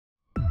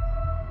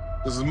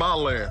This is my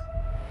land.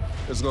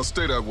 It's gonna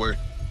stay that way.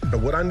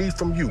 And what I need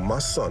from you, my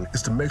son,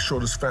 is to make sure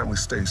this family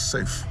stays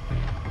safe.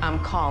 I'm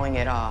calling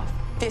it off.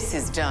 This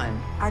is done.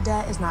 Our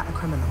dad is not a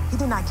criminal. He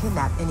did not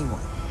kidnap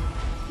anyone.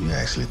 You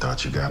actually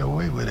thought you got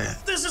away with it.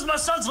 This is my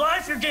son's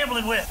life you're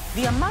gambling with.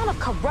 The amount of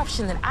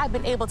corruption that I've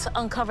been able to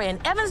uncover in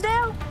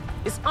Evansdale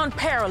is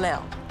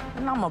unparalleled.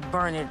 And I'm gonna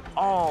burn it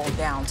all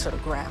down to the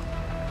ground.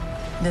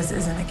 This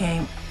isn't a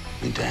game.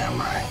 You damn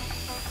right.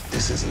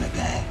 This isn't a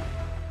game.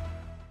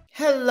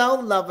 Hello,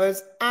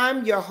 lovers.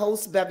 I'm your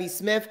host, Bevy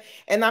Smith,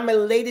 and I'm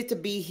elated to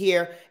be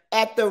here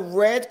at the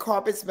red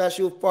carpet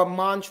special for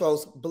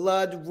Montrose,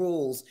 Blood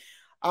Rules.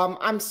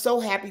 I'm so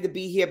happy to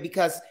be here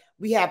because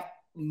we have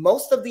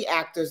most of the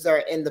actors that are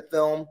in the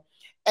film,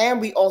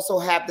 and we also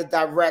have the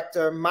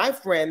director, my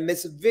friend,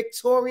 Miss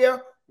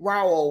Victoria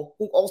Rowell,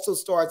 who also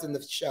stars in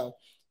the show.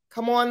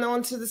 Come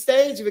on to the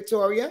stage,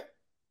 Victoria.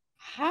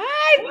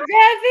 Hi,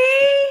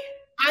 Bevy.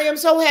 I am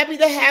so happy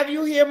to have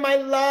you here, my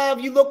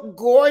love. You look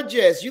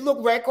gorgeous. You look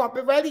red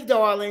carpet ready,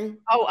 darling.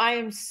 Oh, I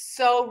am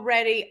so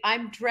ready.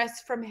 I'm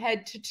dressed from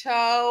head to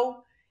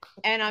toe,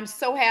 and I'm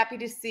so happy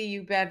to see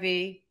you,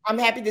 Bevy. I'm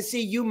happy to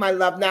see you, my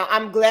love. Now,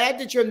 I'm glad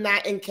that you're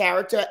not in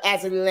character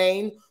as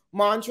Elaine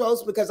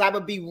Montrose, because I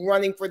would be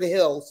running for the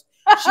hills.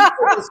 She's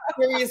a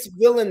serious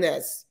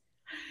villainess.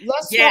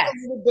 Let's talk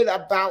a little bit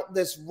about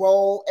this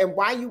role and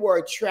why you were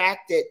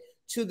attracted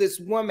to this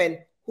woman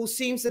who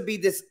seems to be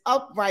this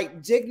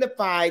upright,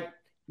 dignified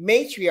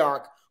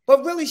matriarch,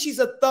 but really she's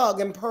a thug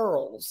in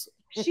pearls.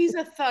 She's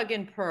a thug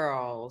in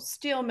pearls,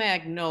 steel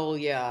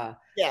magnolia,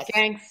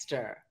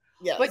 gangster.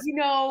 Yes. But you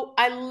know,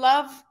 I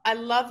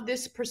love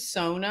this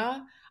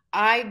persona.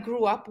 I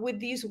grew up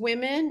with these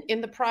women in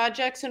the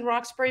projects in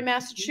Roxbury,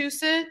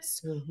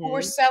 Massachusetts, who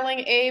were selling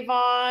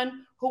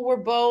Avon, who were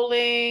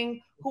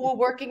bowling, who were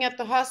working at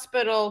the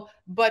hospital.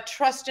 But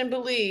trust and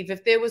believe,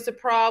 if there was a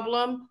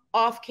problem,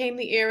 off came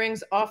the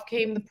earrings, off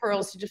came the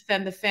pearls to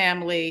defend the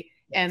family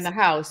and the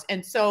house.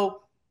 And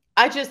so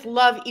I just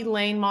love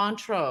Elaine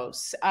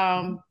Montrose.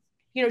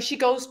 You know, she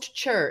goes to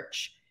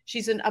church.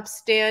 She's an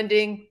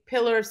upstanding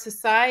pillar of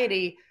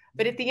society.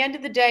 But at the end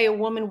of the day, a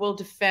woman will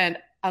defend,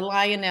 a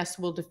lioness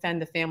will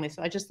defend the family.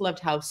 So I just loved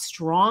how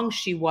strong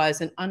she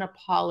was and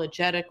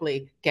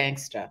unapologetically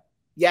gangster.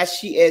 Yes,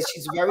 she is.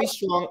 She's very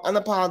strong,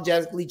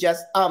 unapologetically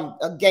just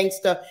a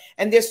gangster.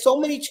 And there's so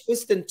many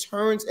twists and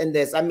turns in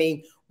this. I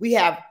mean, we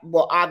have,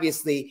 well,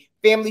 obviously,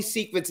 family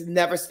secrets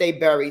never stay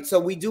buried. So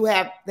we do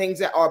have things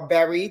that are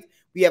buried.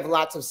 We have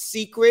lots of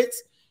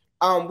secrets.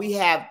 We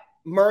have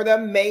murder,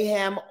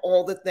 mayhem,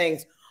 all the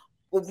things.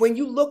 But when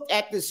you looked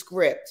at the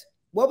script,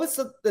 what was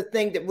the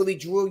thing that really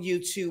drew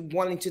you to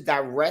wanting to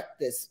direct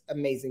this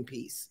amazing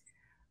piece?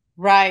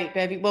 Right,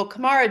 Bevy. Well,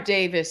 Kamara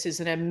Davis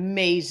is an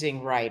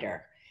amazing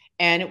writer,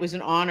 and it was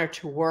an honor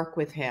to work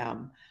with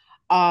him.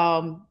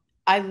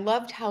 I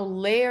loved how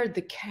layered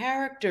the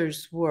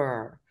characters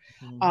were.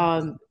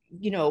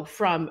 You know,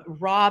 from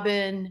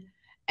Robin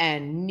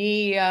and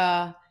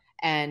Nia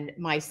and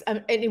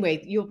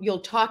anyway, you'll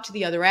talk to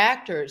the other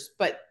actors,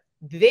 but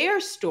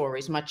their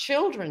stories, my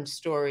children's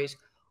stories,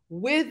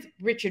 with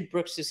Richard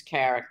Brooks's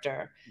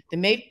character,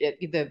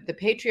 the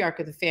patriarch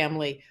of the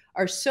family,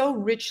 are so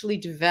richly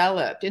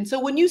developed. And so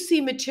when you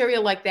see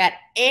material like that,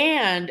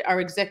 and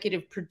our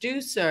executive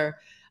producer,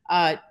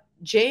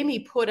 Jamie,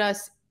 put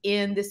us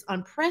in this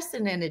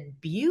unprecedented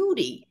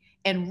beauty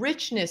and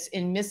richness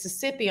in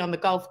Mississippi on the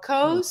Gulf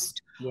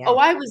Coast. Yeah. Oh,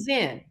 I was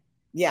in.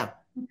 Yeah.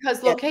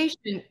 Because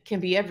location can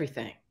be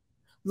everything.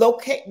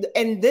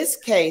 In this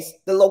case,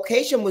 the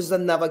location was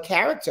another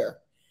character.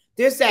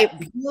 There's that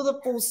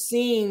beautiful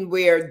scene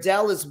where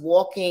Dell is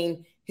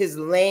walking his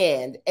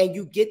land, and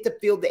you get to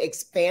feel the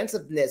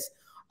expansiveness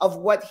of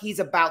what he's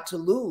about to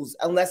lose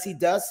unless he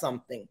does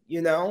something,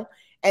 you know?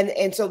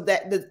 And so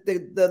that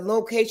the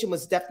location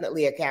was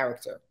definitely a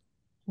character.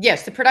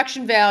 Yes, the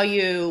production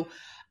value,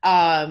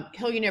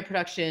 Hillionaire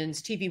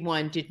Productions,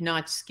 TV1 did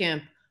not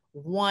skimp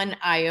one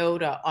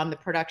iota on the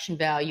production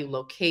value,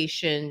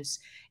 locations,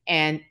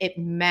 and it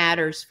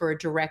matters for a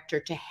director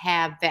to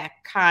have that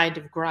kind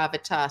of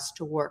gravitas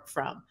to work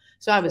from.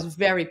 So I was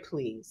very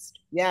pleased.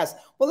 Yes.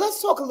 Well,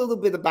 let's talk a little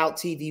bit about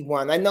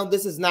TV1. I know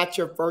this is not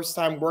your first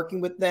time working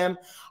with them,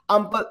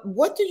 but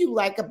what do you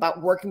like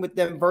about working with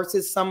them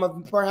versus some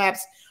of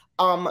perhaps,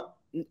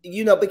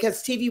 you know,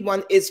 because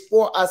TV1 is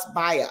for us,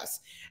 by us.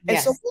 And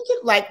so what's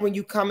it like when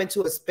you come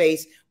into a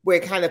space where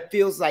it kind of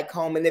feels like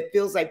home and it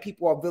feels like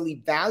people are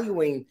really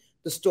valuing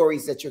the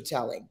stories that you're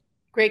telling?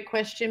 Great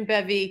question,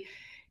 Bevy.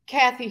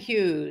 Kathy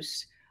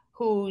Hughes,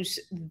 who's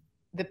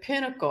the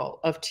pinnacle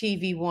of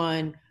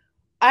TV1,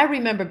 I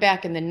remember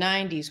back in the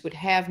 90s would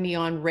have me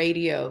on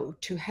radio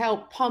to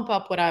help pump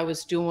up what I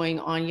was doing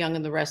on Young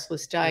and the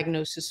Restless,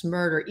 Diagnosis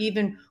Murder,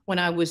 even when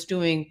I was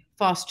doing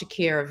foster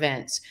care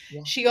events.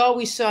 Yeah. She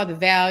always saw the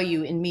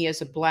value in me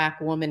as a Black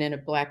woman and a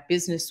Black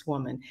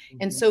businesswoman.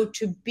 And so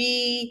to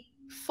be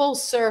full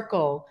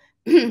circle,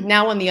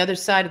 now on the other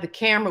side of the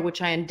camera,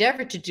 which I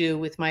endeavored to do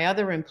with my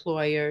other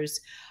employers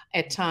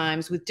at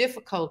times with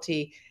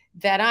difficulty,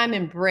 that I'm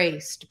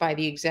embraced by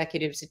the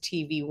executives at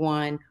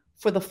TV1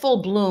 for the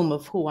full bloom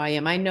of who I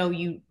am. I know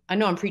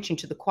I'm preaching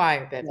to the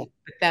choir, Bevy,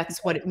 but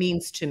that's what it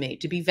means to me,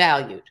 to be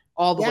valued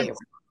all the way around.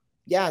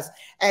 Yes.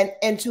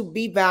 And to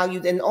be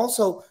valued. And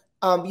also,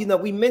 you know,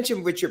 we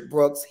mentioned Richard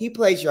Brooks. He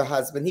plays your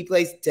husband. He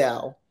plays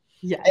Dell.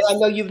 Yes. And I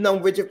know you've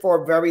known Richard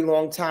for a very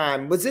long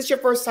time. Was this your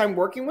first time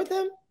working with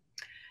him?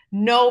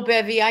 No,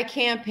 Bevy, I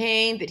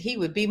campaigned that he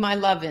would be my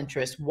love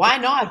interest. Why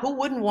not? Who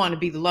wouldn't want to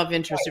be the love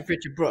interest of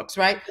Richard Brooks,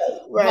 right?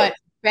 But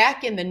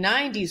back in the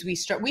 90s,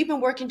 we've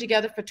been working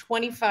together for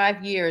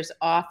 25 years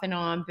off and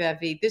on,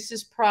 Bevy. This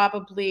is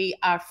probably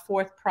our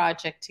 4th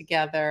project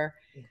together,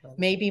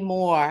 maybe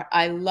more.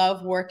 I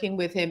love working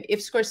with him. If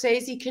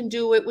Scorsese can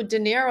do it with De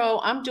Niro,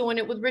 I'm doing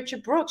it with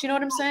Richard Brooks. You know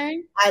what I'm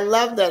saying? I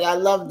love that. I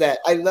love that.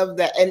 I love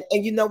that.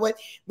 And you know what?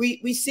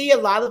 We see a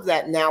lot of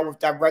that now with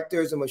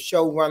directors and with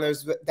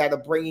showrunners that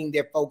are bringing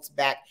their folks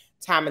back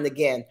time and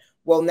again.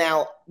 Well,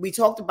 now we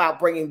talked about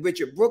bringing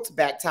Richard Brooks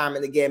back time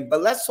and again,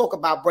 but let's talk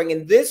about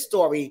bringing this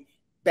story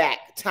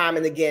back time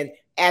and again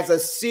as a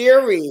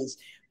series,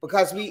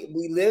 because we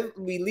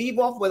leave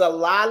off with a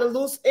lot of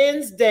loose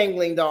ends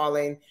dangling,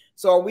 darling.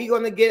 So are we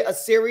going to get a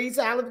series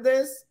out of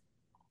this?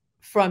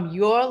 From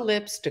your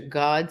lips to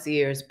God's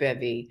ears,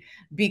 Bevy,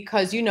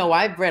 because, you know,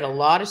 I've read a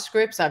lot of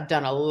scripts. I've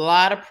done a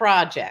lot of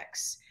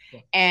projects.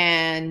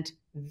 And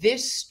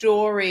this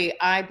story,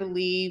 I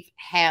believe,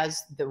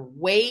 has the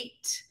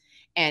weight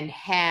and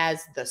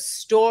has the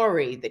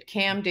story that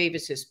Cam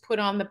Davis has put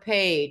on the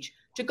page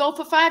to go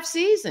for 5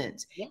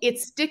 seasons.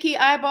 It's sticky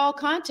eyeball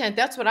content.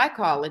 That's what I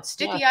call it,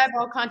 sticky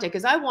eyeball content,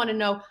 because I want to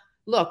know,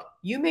 look,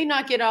 you may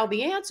not get all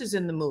the answers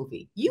in the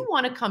movie. You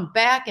want to come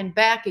back and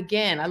back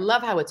again. I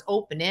love how it's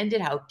open-ended,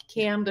 how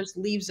Cam just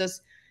leaves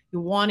us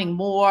wanting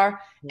more,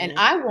 and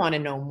I want to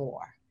know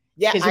more.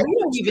 Yeah, because we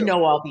don't even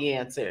know all the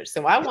answers,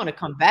 so I want to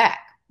come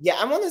back. Yeah,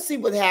 I want to see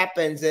what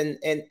happens in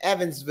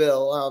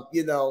Evansville.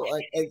 You know,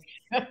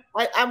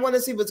 I want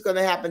to see what's going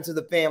to happen to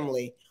the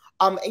family.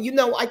 And you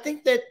know, I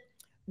think that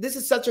this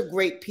is such a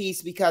great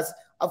piece because,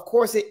 of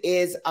course, it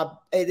is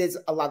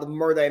a lot of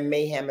murder and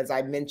mayhem, as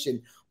I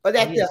mentioned. But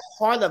at the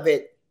heart of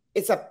it,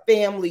 it's a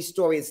family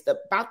story. It's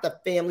about the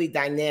family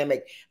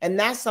dynamic, and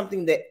that's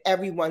something that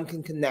everyone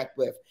can connect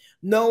with.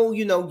 No,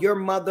 you know, your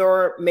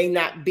mother may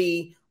not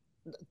be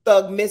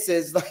thug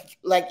Mrs.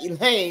 like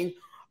Elaine,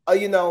 or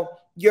you know,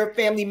 your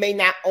family may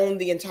not own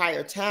the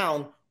entire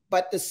town,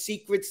 but the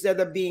secrets that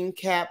are being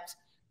kept,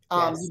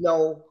 you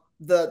know,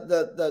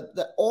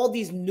 the all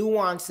these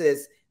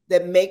nuances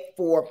that make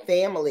for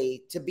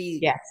family to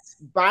be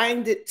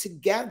bound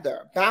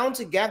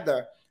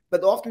together,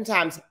 but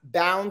oftentimes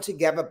bound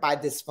together by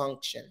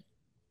dysfunction.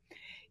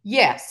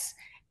 Yes.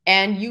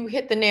 And you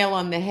hit the nail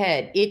on the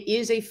head. It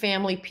is a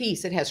family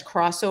piece. It has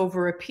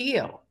crossover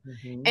appeal.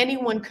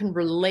 Anyone can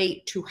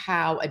relate to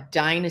how a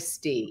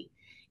dynasty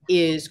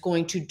is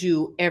going to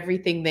do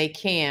everything they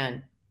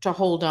can to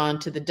hold on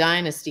to the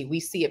dynasty. We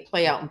see it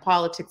play out in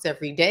politics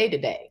every day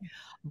today.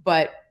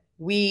 But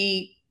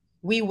we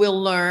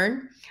will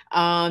learn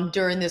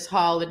during this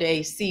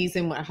holiday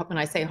season. When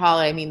I say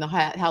holiday, I mean the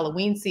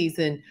Halloween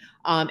season,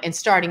 and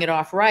starting it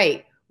off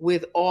right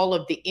with all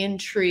of the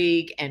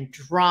intrigue and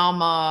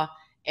drama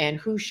and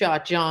who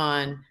shot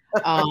John.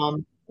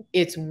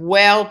 It's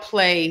well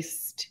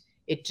placed.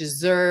 It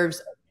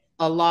deserves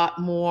a lot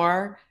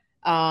more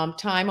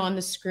time on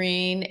the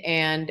screen.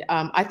 And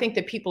I think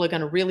that people are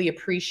going to really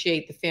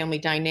appreciate the family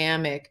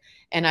dynamic.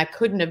 And I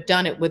couldn't have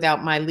done it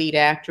without my lead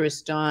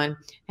actress, Dawn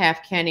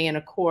Half-Kenny, and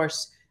of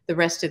course, the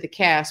rest of the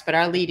cast. But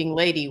our leading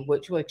lady,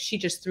 which she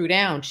just threw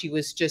down. She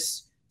was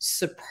just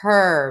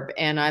superb.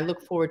 And I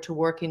look forward to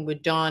working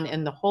with Dawn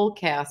and the whole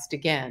cast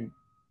again.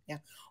 Yeah.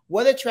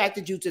 What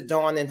attracted you to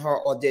Dawn in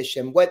her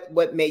audition?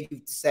 What made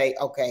you say,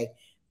 okay,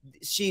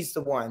 she's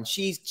the one.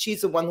 She's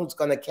the one who's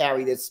going to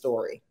carry this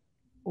story?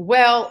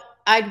 Well,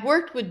 I'd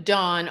worked with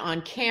Dawn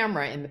on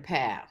camera in the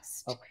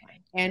past. Okay.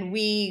 And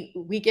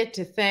we get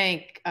to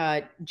thank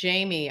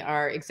Jamie,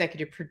 our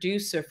executive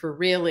producer, for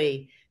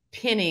really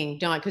pinning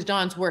Dawn, because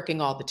Dawn's working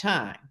all the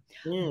time.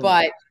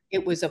 But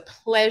it was a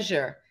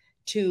pleasure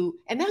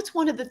and that's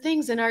one of the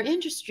things in our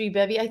industry,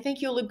 Bevy, I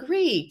think you'll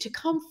agree, to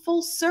come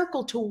full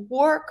circle, to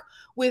work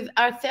with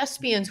our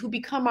thespians who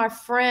become our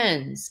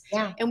friends.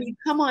 Yeah. And we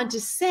come on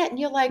to set and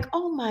you're like,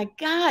 oh my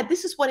God,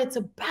 this is what it's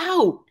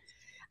about.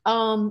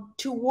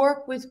 To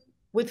work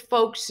with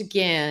folks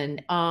again.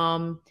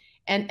 And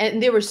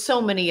there were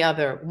so many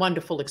other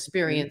wonderful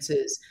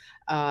experiences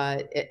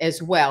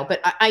as well. But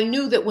I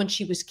knew that when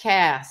she was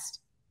cast,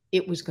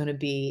 it was going to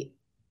be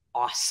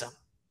awesome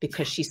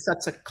because she's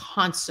such a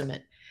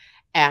consummate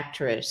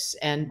actress.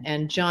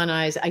 And John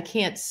Eyes, I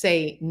can't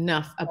say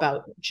enough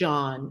about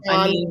John.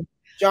 I mean,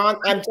 John,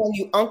 I'm telling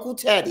you, Uncle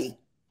Teddy.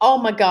 Oh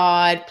my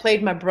God,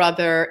 played my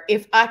brother.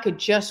 If I could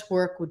just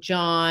work with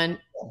John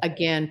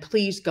again,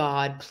 please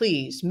God,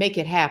 please make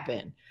it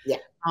happen. Yeah.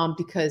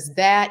 Because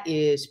that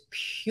is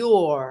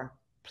pure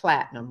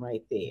platinum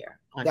right there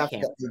on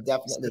camera.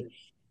 Definitely.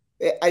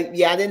 I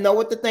didn't know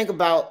what to think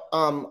about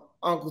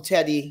Uncle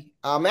Teddy.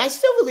 I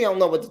still really don't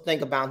know what to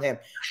think about him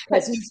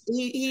because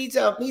he's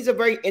a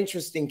very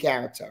interesting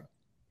character.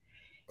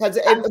 Because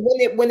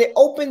when it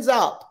opens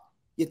up,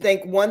 you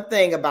think one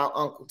thing about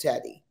Uncle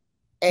Teddy,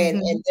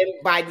 and then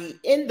by the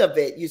end of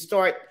it, you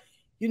start,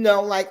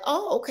 like,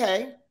 oh,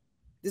 okay,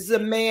 this is a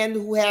man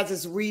who has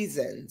his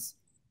reasons,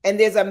 and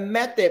there's a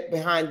method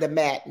behind the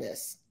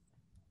madness.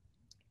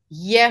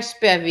 Yes,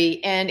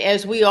 Bevy. And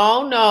as we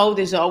all know,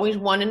 there's always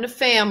one in the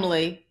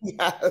family.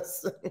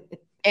 Yes.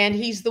 And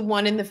he's the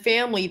one in the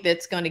family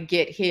that's going to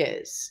get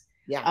his.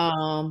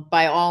 Yeah.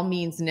 By all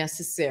means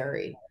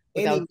necessary.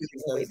 Any means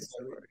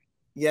necessary.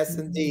 Yes,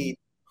 indeed.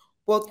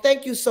 Well,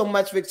 thank you so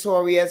much,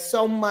 Victoria,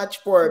 so much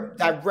for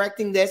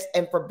directing this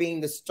and for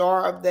being the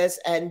star of this.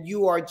 And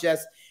you are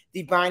just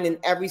divine in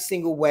every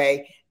single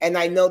way. And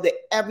I know that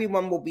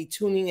everyone will be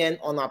tuning in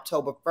on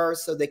October 1st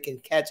so they can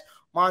catch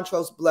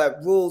Montrose Blood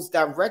Rules,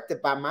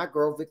 directed by my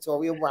girl,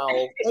 Victoria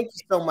Rowell. Thank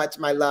you so much,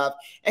 my love.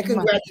 And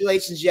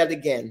congratulations yet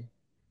again.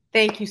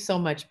 Thank you so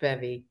much,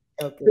 Bevy.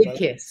 Okay, big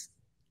kiss.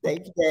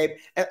 Thank you, babe.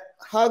 And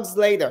hugs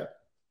later.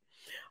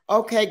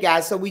 Okay,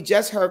 guys, so we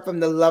just heard from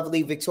the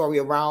lovely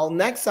Victoria Rowell.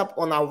 Next up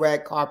on our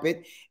red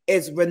carpet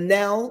is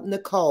Renelle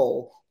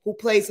Nicole, who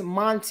plays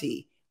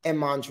Monty in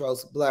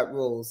Montrose Blood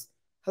Rules.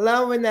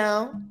 Hello,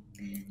 Renelle.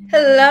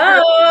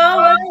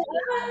 Hello.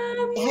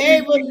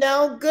 Hey,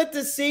 Renelle, good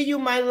to see you,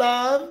 my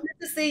love.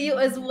 Good to see you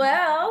as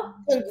well.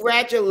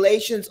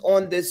 Congratulations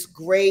on this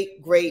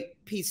great,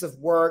 great piece of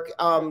work.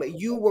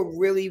 You were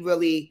really,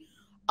 really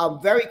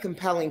very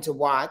compelling to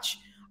watch.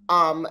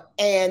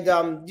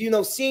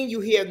 Seeing you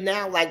here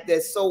now like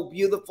this, so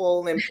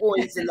beautiful and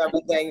poised and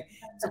everything,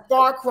 it's a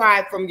far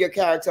cry from your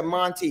character,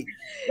 Monty.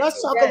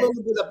 Let's talk a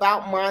little bit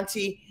about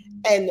Monty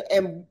and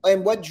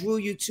what drew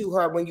you to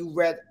her when you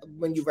read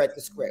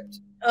the script.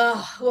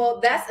 Well,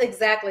 that's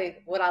exactly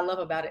what I love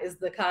about it, is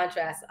the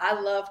contrast. I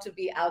love to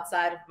be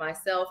outside of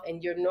myself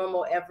and your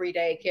normal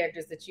everyday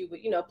characters that you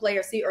would, play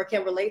or see or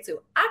can relate to.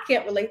 I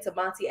can't relate to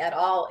Monty at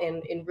all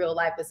in real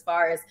life as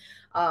far as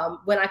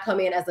when I come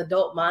in as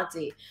adult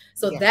Monty.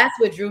 So that's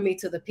what drew me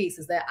to the piece,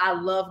 is that I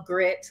love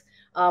grit.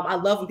 I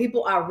love when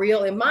people are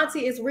real, and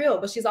Monty is real,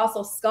 but she's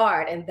also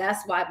scarred. And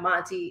that's why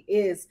Monty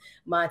is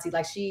Monty.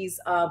 Like, she's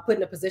put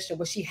in a position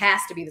where she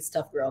has to be this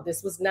tough girl.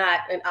 This was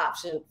not an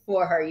option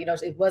for her.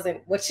 It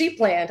wasn't what she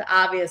planned,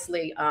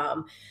 obviously.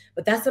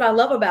 But that's what I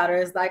love about her,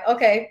 is like,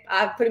 okay,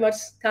 I pretty much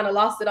kind of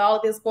lost it all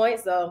at this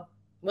point. So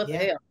what the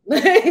hell?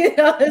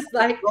 It's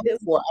like, I'm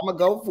going to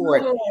go for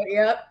it.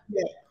 Yep.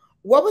 Yeah.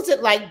 What was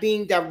it like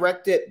being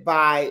directed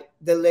by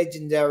the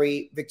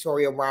legendary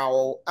Victoria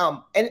Rowell?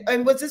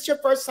 And was this your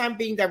first time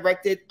being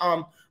directed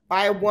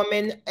by a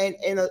woman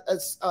in a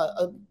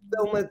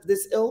film of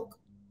this ilk?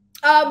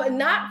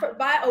 Not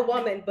by a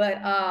woman,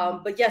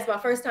 but yes, my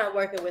first time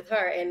working with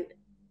her, and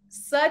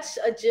such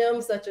a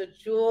gem, such a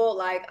jewel.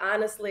 Like,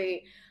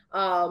 honestly,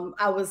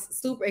 I was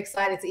super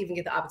excited to even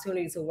get the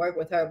opportunity to work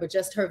with her. But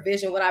just her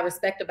vision, what I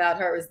respect about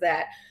her is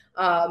that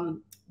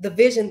the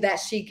vision that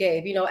she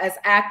gave. As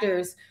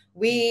actors,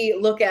 we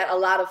look at a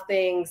lot of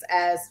things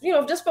as,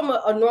 just from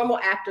a normal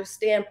actor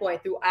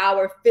standpoint through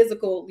our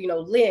physical,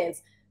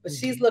 lens, but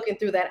she's looking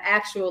through that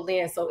actual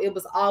lens. So it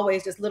was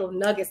always just little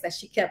nuggets that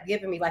she kept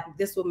giving me, like,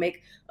 this will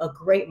make a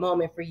great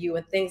moment for you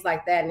and things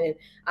like that. And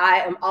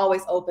I am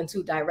always open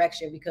to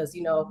direction because,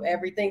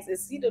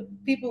 everything's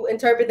people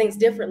interpret things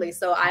differently.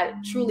 So I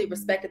truly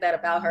respected that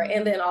about her.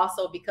 And then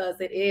also because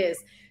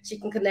she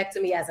can connect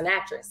to me as an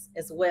actress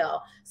as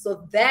well.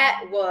 So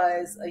that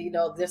was,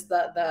 just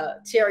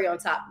the cherry on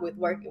top with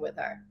working with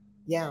her.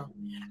 Yeah.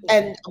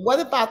 And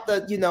what about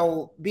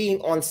the, being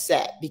on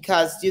set?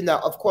 Because,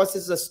 of course,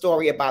 this is a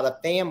story about a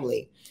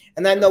family.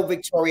 And I know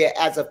Victoria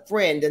as a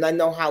friend, and I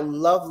know how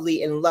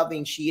lovely and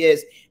loving she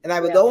is. And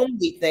I would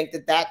only think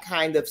that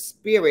kind of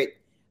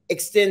spirit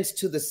extends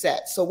to the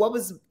set. So what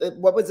was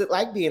it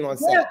like being on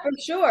set? Yeah, for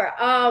sure.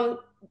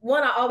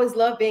 One, I always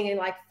love being in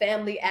like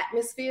family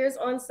atmospheres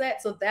on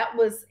set. So that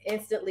was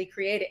instantly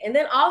created. And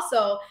then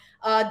also,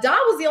 Dawn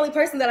was the only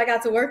person that I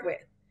got to work with.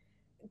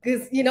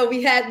 Because,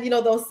 we had,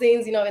 those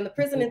scenes, in the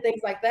prison and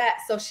things like that.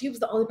 So she was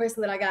the only person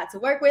that I got to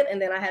work with.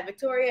 And then I had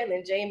Victoria and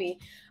then Jamie.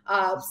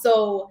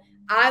 So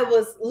I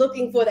was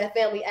looking for that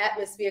family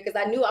atmosphere because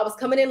I knew I was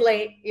coming in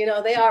late. They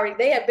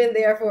had been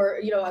there for,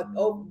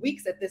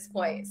 weeks at this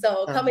point.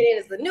 So coming in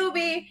as the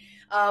newbie.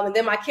 And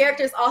then my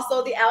character is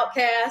also the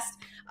outcast.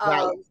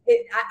 Right.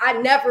 I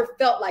never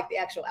felt like the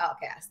actual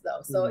outcast,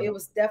 though. So it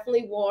was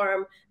definitely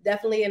warm,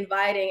 definitely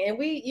inviting. And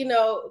we,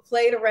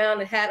 played around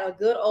and had a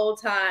good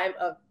old time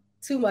of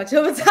too much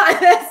of a time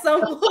at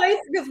some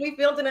points because we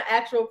filmed in an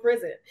actual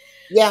prison.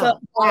 Yeah. So,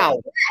 wow.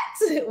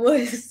 That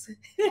was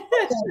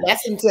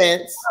that's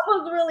intense. That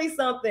was really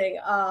something.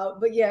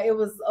 But yeah, it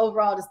was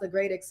overall just a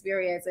great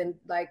experience. And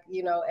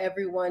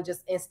everyone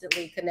just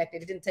instantly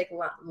connected. It didn't take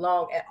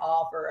long at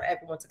all for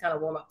everyone to kind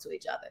of warm up to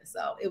each other.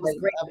 So it was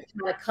great to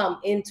kind of come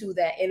into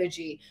that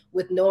energy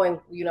with knowing,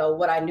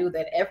 what I knew,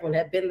 that everyone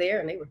had been there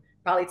and they were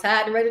probably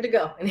tired and ready to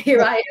go. And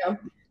here I am.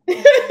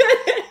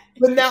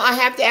 But now I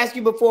have to ask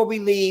you before we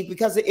leave,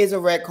 because it is a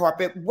red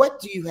carpet,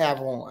 what do you have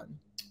on?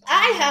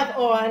 I have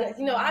on,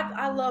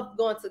 I love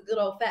going to good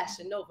old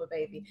fashioned Nova,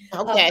 baby.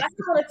 Okay. I have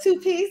on a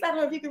two-piece. I don't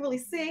know if you can really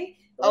see.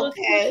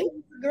 Okay.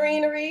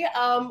 Greenery,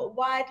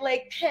 wide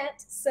lake tent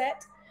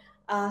set.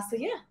 So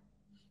yeah.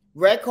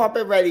 Red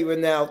carpet ready,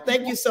 Renelle.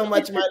 Thank you so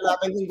much, my love,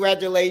 and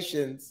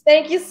congratulations.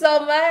 Thank you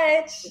so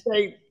much.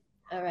 Okay.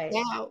 All right.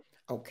 Now,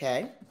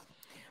 okay.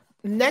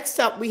 Next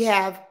up, we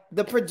have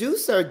the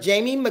producer,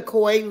 Jamie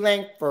McCoy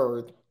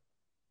Langford.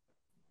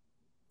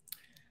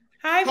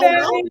 Hi,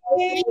 Hello.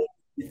 Bevy.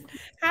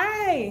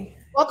 Hi.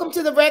 Welcome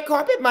to the red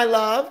carpet, my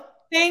love.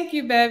 Thank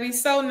you, Bevy.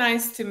 So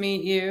nice to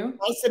meet you.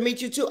 Nice to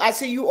meet you too. I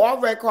see you all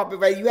red carpet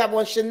ready. You have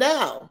on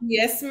Chanel.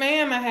 Yes,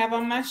 ma'am. I have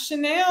on my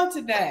Chanel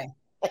today.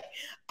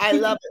 I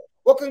love it.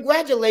 Well,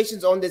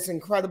 congratulations on this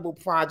incredible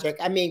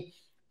project. I mean,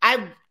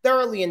 I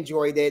thoroughly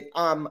enjoyed it.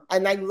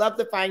 And I love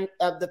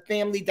the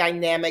family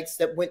dynamics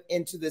that went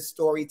into this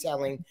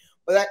storytelling.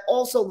 But I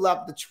also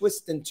love the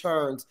twists and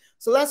turns.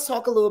 So let's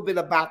talk a little bit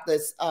about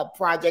this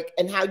project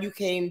and how you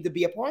came to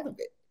be a part of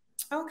it.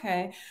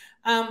 Okay.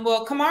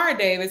 Well, Kamara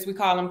Davis, we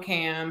call him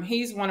Cam.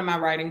 He's one of my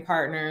writing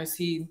partners.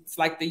 He's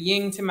like the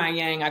yin to my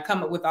yang. I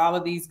come up with all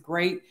of these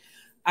great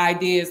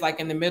ideas like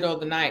in the middle of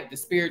the night. The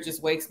spirit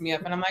just wakes me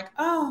up and I'm like,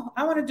 oh,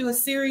 I want to do a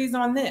series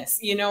on this,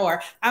 you know, or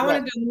I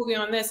want to do a movie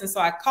on this. And so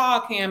I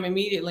call Cam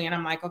immediately and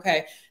I'm like,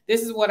 okay,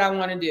 this is what I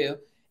want to do.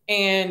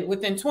 And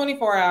within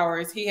 24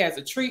 hours, he has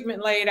a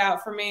treatment laid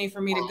out for me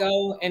to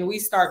go, and we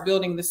start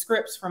building the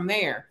scripts from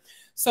there.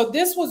 So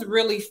this was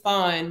really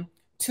fun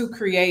to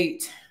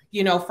create,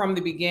 you know, from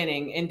the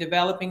beginning and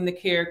developing the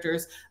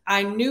characters.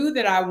 I knew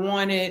that I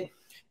wanted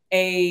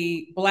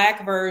a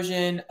Black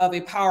version of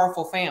a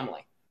powerful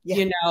family,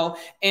 you know,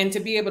 and to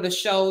be able to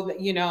show that,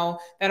 you know,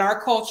 that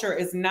our culture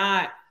is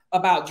not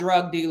about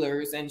drug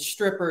dealers and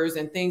strippers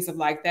and things of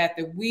like that,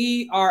 that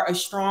we are a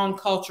strong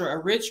culture, a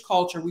rich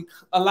culture.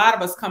 A lot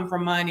of us come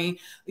from money,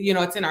 you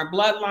know, it's in our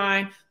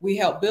bloodline. We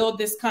help build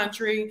this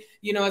country,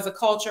 you know, as a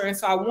culture. And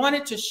so I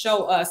wanted to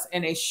show us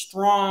in a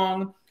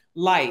strong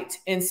light.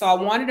 And so I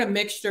wanted a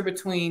mixture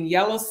between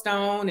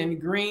Yellowstone and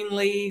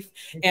Greenleaf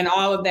and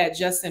all of that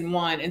just in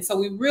one. And so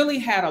we really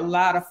had a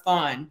lot of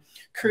fun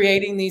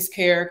creating these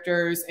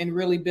characters and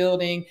really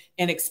building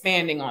and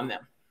expanding on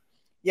them.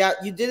 Yeah,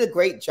 you did a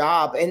great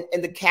job. And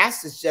the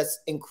cast is just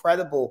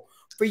incredible.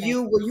 For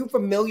you, were you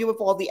familiar with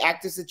all the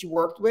actors that you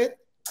worked with?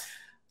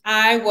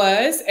 I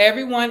was.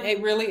 Everyone,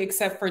 really,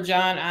 except for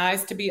John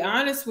Eyes. To be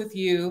honest with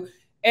you,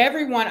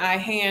 everyone I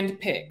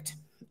handpicked.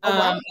 Oh,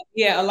 wow.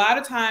 Yeah, a lot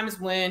of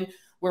times when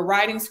we're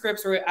writing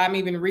scripts or I'm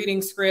even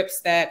reading scripts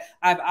that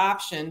I've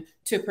optioned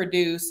to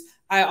produce,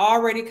 I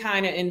already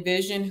kind of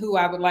envision who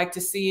I would like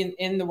to see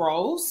in the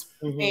roles.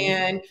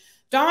 And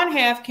Dawn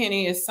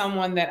Halfkinney is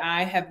someone that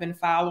I have been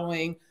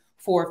following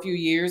for a few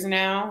years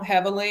now,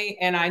 heavily.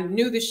 And I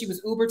knew that she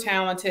was uber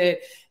talented.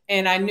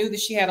 And I knew that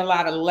she had a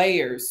lot of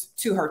layers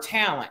to her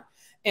talent.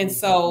 And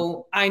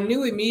so I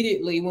knew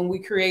immediately when we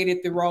created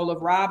the role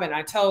of Robin,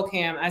 I told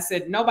Cam, I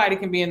said, nobody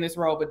can be in this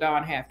role but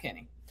Dawn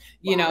Halfkinney.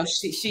 You know,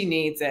 she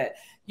needs it.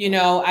 You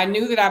know, I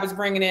knew that I was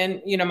bringing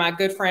in, you know, my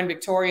good friend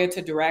Victoria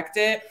to direct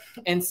it.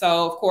 And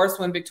so, of course,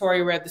 when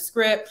Victoria read the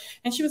script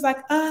and she was like,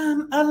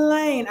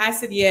 Elaine, I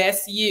said,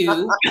 yes,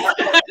 you.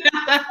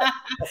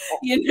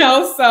 You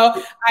know,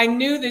 so I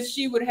knew that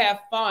she would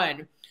have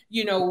fun,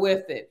 you know,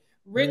 with it.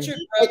 Richard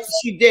Brooks.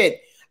 She did.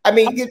 I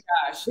mean,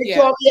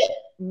 Victoria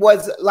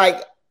was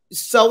like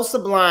so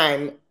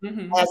sublime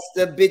as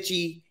the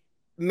bitchy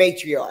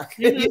matriarch.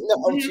 You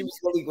know, she was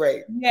really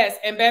great. Yes,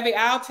 and Bevy,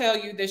 I'll tell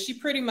you that she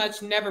pretty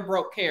much never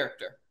broke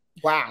character.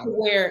 Wow.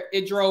 Where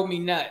it drove me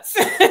nuts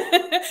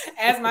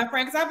as my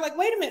friend, because I'm like,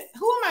 wait a minute,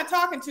 who am I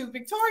talking to,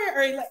 Victoria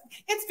or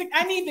Elaine?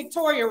 I need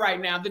Victoria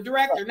right now, the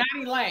director, not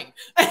Elaine.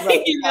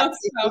 You know,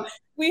 so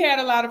we had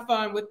a lot of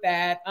fun with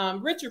that.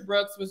 Richard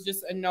Brooks was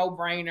just a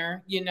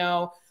no-brainer. You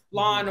know,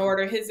 Law and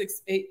Order, his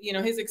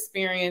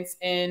experience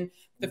in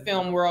the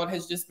film world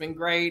has just been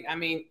great. I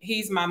mean,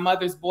 he's my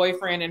mother's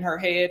boyfriend in her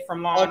head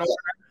from Law and Order.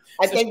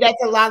 I think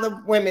that's a lot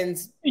of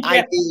women's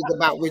ideas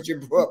about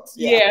Richard Brooks.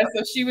 Yeah,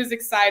 so she was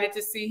excited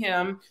to see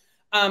him.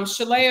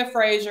 Shalea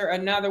Frazier,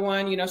 another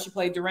one, you know, she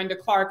played Dorinda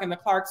Clark in the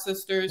Clark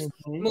Sisters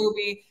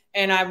movie.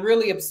 And I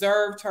really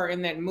observed her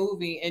in that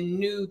movie and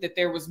knew that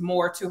there was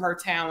more to her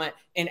talent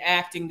in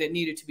acting that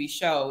needed to be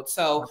showed.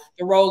 So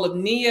the role of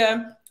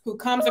Nia, who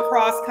comes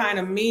across kind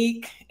of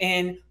meek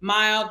and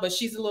mild, but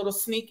she's a little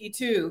sneaky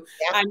too.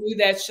 I knew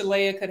that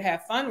Shalea could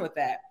have fun with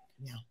that.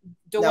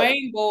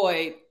 Dwayne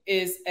Boyd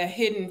is a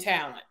hidden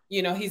talent.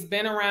 You know, he's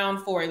been around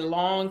for a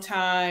long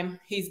time.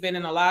 He's been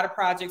in a lot of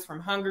projects from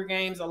Hunger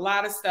Games, a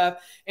lot of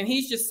stuff. And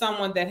he's just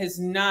someone that has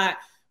not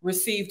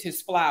received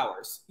his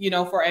flowers, you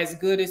know, for as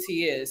good as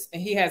he is.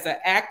 And he has an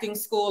acting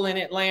school in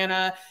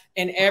Atlanta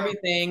and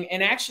everything.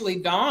 And actually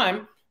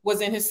Dawn was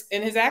in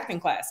his acting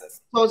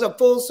classes. So it's a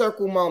full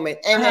circle moment.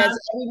 And as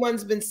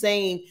everyone's been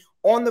saying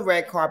on the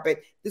red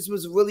carpet, this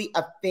was really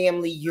a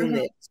family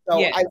unit. So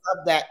I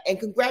love that. And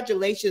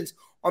congratulations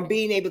on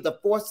being able to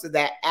foster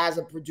that as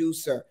a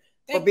producer,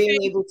 for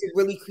being able to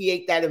really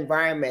create that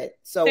environment.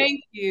 So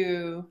thank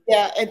you.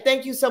 Yeah, and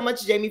thank you so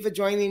much, Jamie, for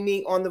joining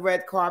me on the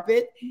red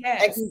carpet.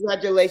 Yes. And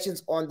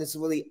congratulations on this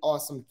really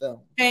awesome film.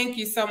 Thank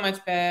you so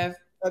much, Bev.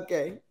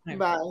 Okay,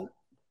 bye.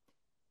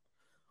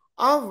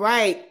 All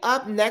right.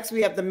 Up next,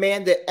 we have the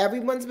man that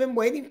everyone's been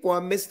waiting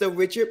for, Mr.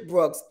 Richard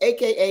Brooks,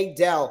 aka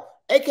Del,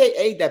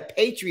 aka the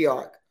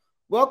Patriarch.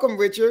 Welcome,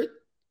 Richard.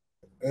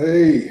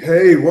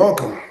 Hey,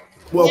 welcome.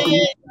 Welcome.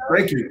 Yeah.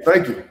 Thank you.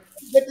 Thank you.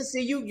 Good to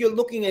see you. You're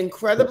looking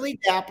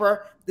incredibly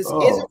dapper. This is a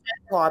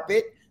red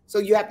carpet, so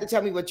you have to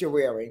tell me what you're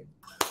wearing.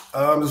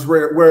 I'm just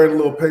wearing a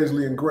little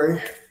paisley and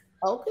gray.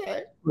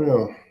 Okay.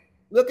 Yeah.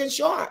 Looking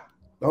sharp.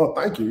 Oh,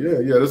 thank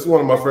you. Yeah. This is one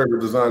of my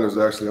favorite designers,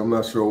 actually. I'm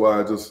not sure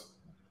why.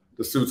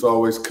 The suit's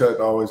always cut.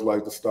 I always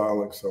like the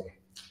styling. So.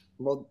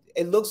 Well,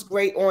 it looks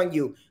great on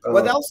you.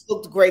 What else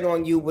looked great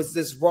on you was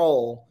this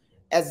role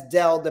as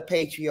Del the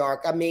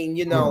Patriarch. I mean,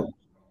 you know,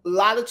 a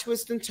lot of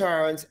twists and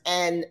turns,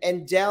 and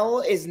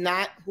Del is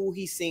not who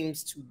he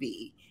seems to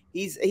be.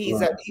 He's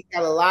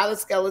got a lot of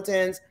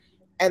skeletons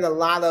and a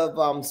lot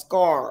of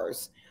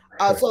scars.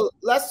 So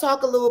let's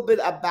talk a little bit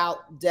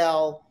about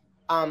Del,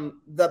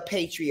 the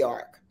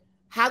Patriarch.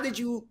 How did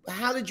you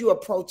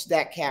approach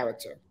that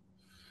character?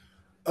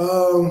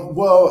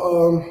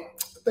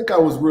 I think I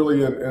was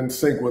really in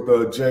sync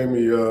with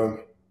Jamie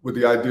with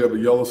the idea of a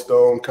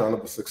Yellowstone kind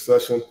of a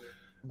succession.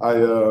 I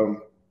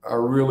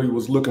really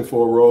was looking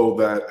for a role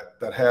that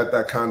had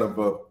that kind of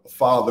a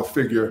father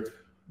figure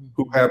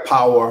who had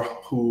power,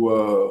 who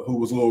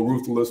was a little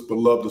ruthless but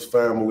loved his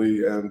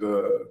family, and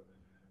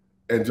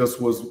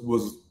just was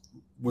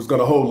going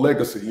to hold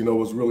legacy. You know, it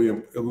was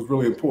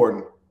really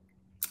important.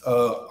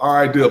 Our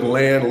idea of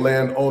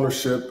land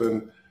ownership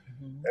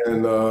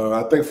and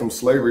I think from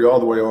slavery all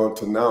the way on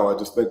to now, I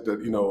just think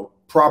that, you know,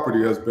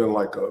 property has been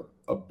like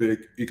a big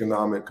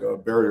economic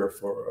barrier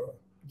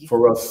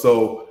for us.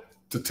 So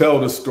to tell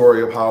this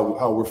story of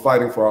how we're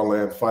fighting for our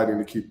land,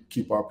 fighting to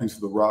keep our piece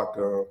of the rock,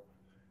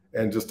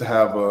 and just to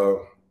have a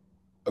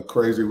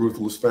crazy,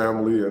 ruthless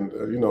family, and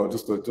you know,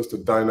 just a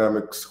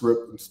dynamic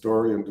script and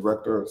story and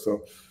director. And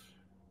so,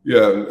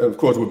 yeah, and of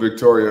course with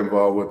Victoria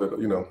involved with it,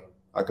 you know,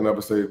 I can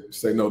never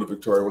say no to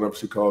Victoria. Whenever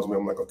she calls me,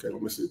 I'm like, okay,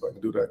 let me see if I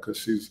can do that, because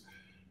she's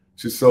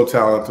so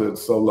talented,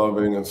 so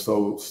loving, and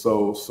so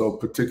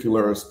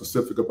particular and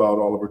specific about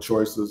all of her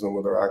choices and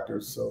with her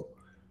actors. So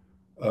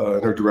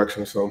and her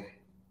direction. So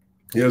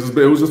yeah,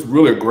 it was just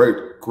really a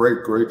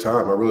great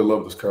time. I really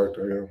love this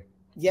character.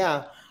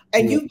 Yeah.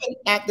 And you've been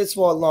at this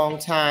for a long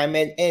time,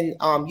 and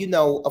you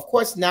know, of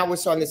course, now we're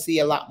starting to see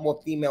a lot more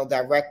female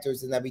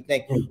directors and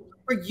everything.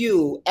 For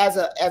you, as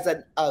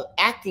an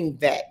acting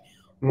vet,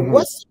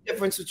 what's the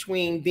difference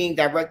between being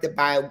directed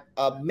by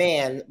a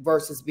man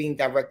versus being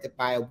directed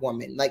by a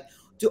woman? Like,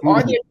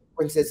 are there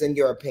differences in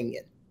your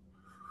opinion?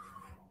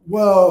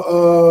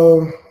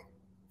 Well,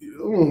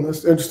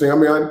 that's interesting. I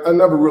mean, I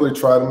never really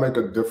try to make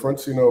a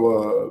difference, you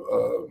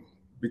know,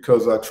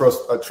 because I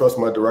trust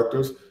my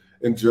directors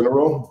in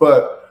general.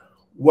 But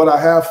what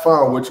I have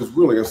found, which is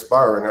really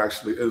inspiring,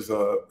 actually, is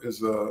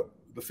the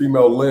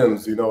female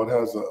lens. You know, it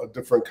has a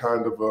different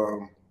kind of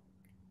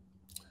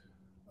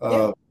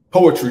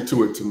poetry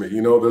to it. To me,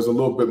 you know, there's a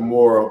little bit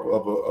more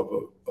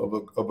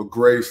of a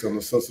grace and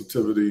a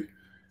sensitivity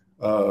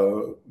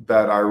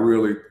that I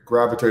really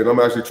gravitate. I'm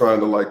actually trying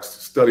to like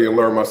study and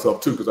learn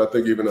myself too, because I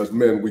think even as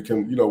men, we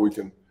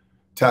can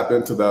tap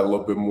into that a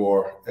little bit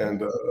more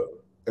and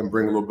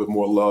bring a little bit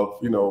more love,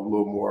 you know, a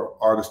little more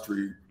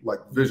artistry, like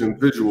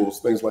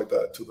visuals, things like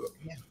that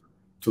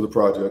to the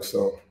project.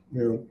 So,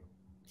 you know.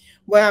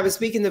 When I was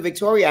speaking to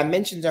Victoria, I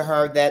mentioned to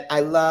her that I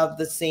love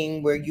the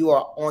scene where you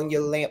are on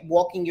your land,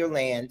 walking your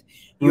land.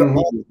 You're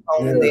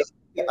on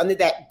you're under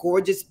that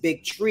gorgeous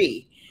big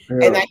tree.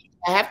 And I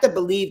have to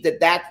believe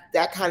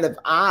that kind of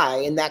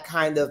eye and that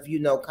kind of, you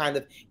know, kind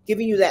of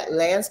giving you that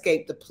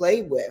landscape to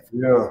play with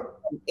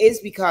is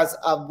because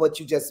of what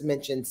you just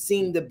mentioned,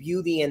 seeing the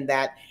beauty in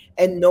that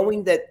and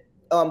knowing that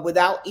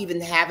without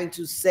even having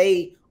to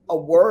say a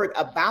word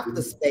about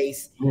the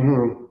space,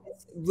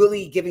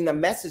 really giving a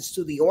message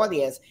to the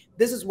audience.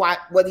 This is what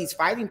he's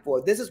fighting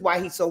for. This is why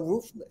he's so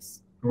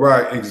ruthless.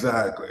 Right.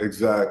 Exactly.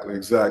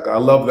 I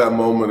love that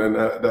moment, and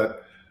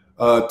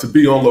that to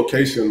be on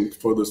location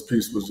for this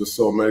piece was just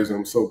so amazing.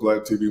 I'm so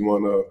glad TV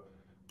One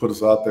put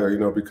us out there, you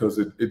know, because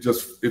it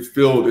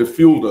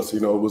fueled us. You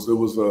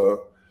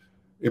know,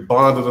 it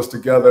bonded us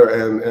together,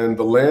 and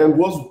the land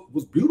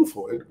was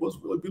beautiful. It was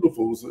really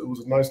beautiful. It was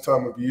a nice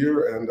time of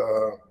year, and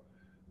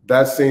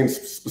that scene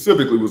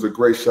specifically was a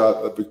great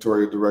shot that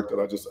Victoria directed.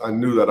 I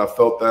knew that. I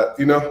felt that,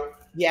 you know.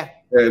 Yeah.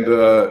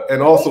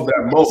 And also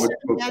that moment.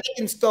 Cinematic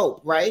in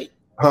scope, right?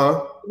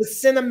 Huh? It was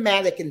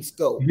cinematic in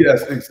scope.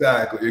 Yes,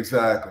 exactly.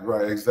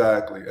 Right,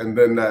 exactly. And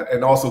then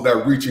and also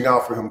that reaching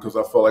out for him, because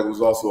I felt like it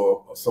was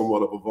also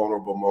somewhat of a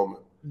vulnerable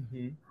moment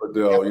for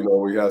Del, you know,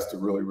 where he has to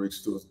really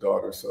reach to his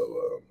daughter.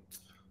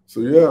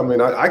 So yeah, I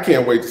mean, I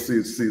can't wait to see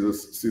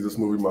this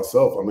movie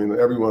myself. I mean,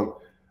 everyone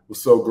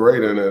was so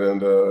great in it,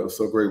 and it was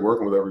so great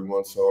working with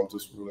everyone. So I'm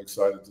just really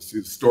excited to see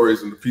the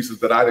stories and the pieces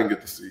that I didn't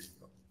get to see.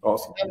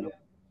 Awesome. You know?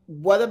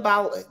 What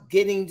about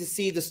getting to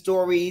see the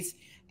stories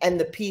and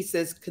the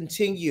pieces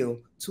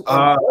continue to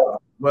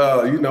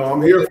well, you know,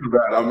 I'm here for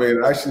that. I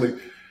mean, actually,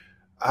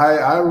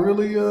 I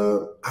really,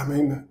 I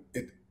mean,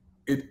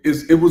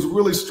 it was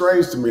really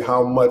strange to me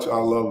how much I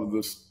love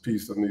this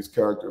piece and these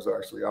characters.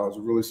 Actually, I was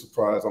really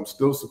surprised. I'm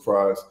still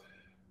surprised,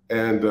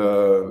 and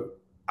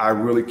I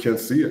really can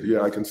see it.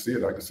 Yeah, I can see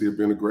it. I can see it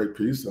being a great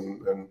piece,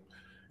 and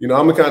you know,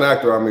 I'm the kind of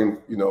actor. I mean,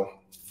 you know,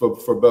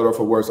 for better or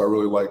for worse, I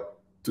really like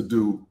to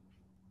do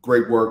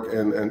great work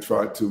and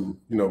try to,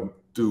 you know,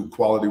 do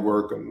quality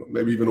work and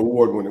maybe even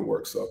award-winning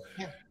work. So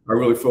yeah. I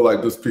really feel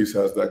like this piece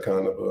has that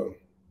kind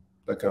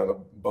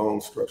of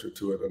bone structure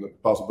to it and a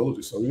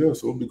possibility. So yeah,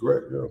 so it'll be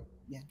great. Yeah.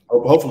 Yeah.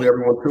 Hopefully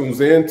everyone tune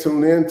in.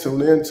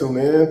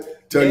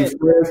 Tell your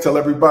friends, tell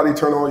everybody,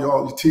 turn on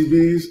your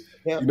TVs.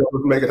 Yeah. You know,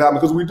 let's make it happen,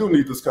 because we do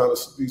need these kind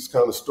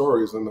of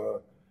stories. And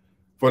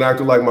for an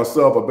actor like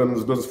myself, I've been in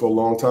this business for a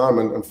long time,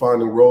 and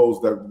finding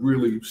roles that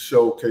really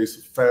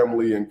showcase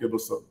family and give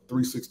us a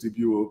 360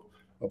 view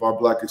of our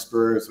Black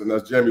experience. And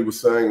as Jamie was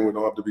saying, we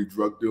don't have to be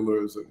drug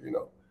dealers and, you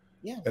know,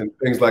 and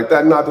things like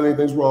that. Not that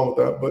anything's wrong with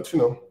that, but, you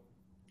know,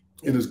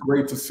 it is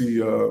great to see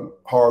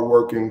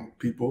hardworking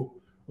people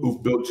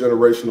who've built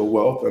generational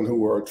wealth and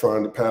who are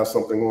trying to pass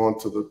something on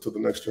to the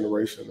next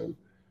generation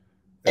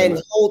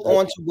and hold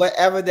on to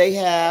whatever they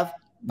have.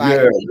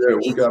 Yeah,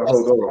 we gotta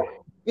hold on.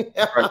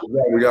 Right,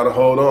 we gotta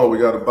hold on. We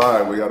gotta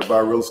buy. We gotta buy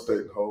real estate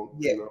and hold.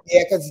 Yeah, you know?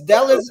 Yeah, because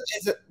Dell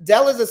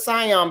is a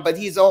scion, but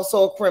he's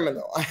also a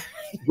criminal.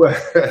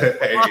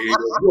 Hey,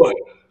 what?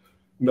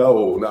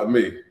 No, not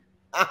me.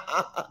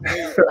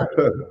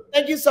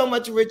 Thank you so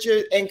much,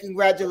 Richard, and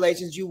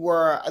congratulations. You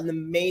were an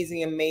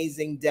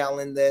amazing Dell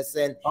in this.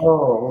 And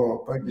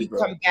thank you.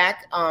 Come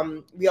back.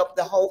 We hope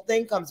the whole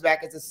thing comes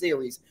back as a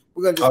series.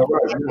 We're gonna just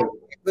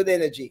good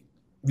energy.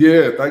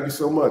 Yeah, thank you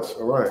so much.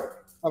 All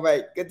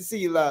right. Good to see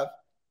you, love.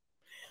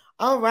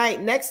 All right,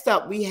 next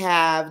up we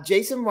have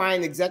Jason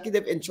Ryan,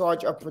 executive in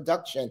charge of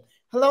production.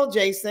 Hello,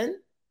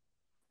 Jason.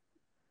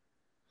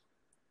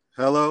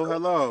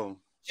 Hello.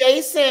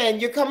 Jason,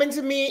 you're coming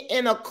to me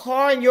in a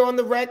car and you're on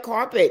the red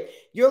carpet.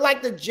 You're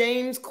like the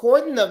James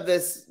Corden of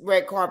this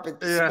red carpet.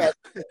 Yeah.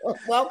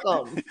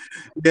 Welcome.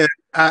 Yeah,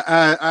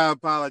 I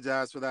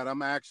apologize for that.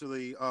 I'm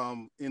actually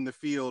in the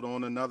field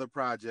on another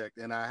project,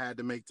 and I had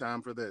to make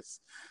time for this.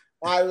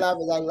 I love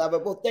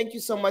it. Well, thank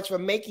you so much for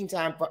making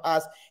time for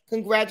us.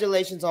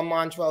 Congratulations on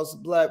Montrose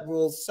Blood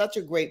Rules. Such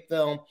a great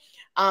film.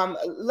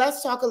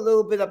 Let's talk a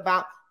little bit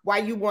about why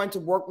you wanted to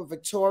work with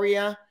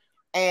Victoria,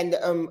 and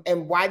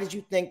why did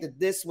you think that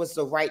this was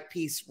the right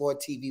piece for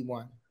TV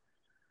One?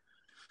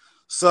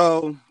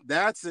 So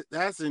that's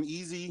an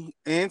easy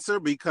answer,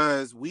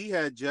 because we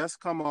had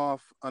just come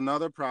off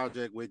another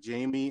project with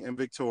Jamie and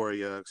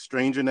Victoria,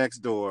 Stranger Next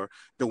Door.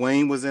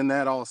 Dwayne was in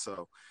that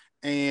also.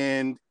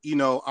 And, you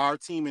know, our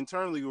team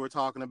internally, we were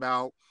talking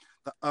about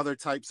the other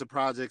types of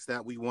projects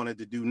that we wanted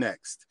to do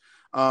next.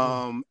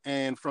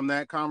 And from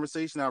that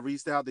conversation, I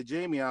reached out to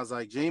Jamie. I was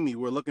like, Jamie,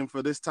 we're looking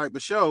for this type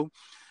of show.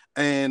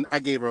 And I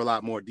gave her a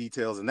lot more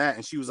details than that.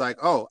 And she was like,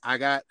 oh,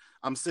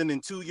 I'm sending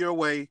 2 your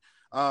way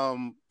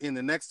in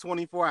the next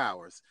 24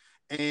 hours.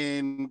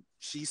 And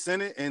she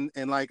sent it.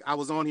 And like, I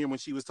was on here when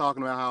she was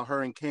talking about how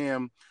her and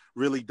Cam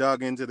really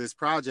dug into this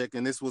project,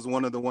 and this was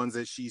one of the ones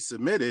that she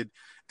submitted,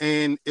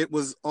 and it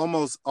was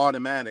almost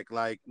automatic.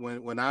 Like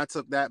when I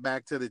took that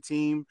back to the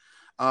team,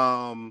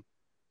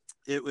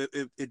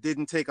 it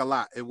didn't take a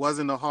lot. It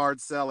wasn't a hard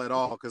sell at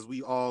all, because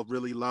we all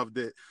really loved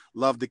it,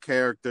 loved the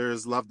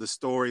characters, loved the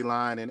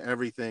storyline and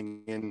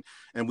everything,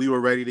 and we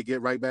were ready to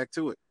get right back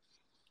to it.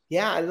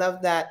 Yeah, I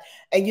love that.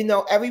 And you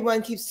know,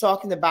 everyone keeps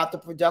talking about the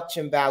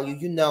production value.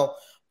 You know,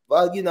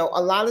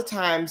 a lot of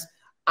times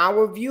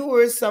our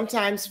viewers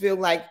sometimes feel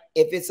like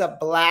if it's a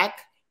Black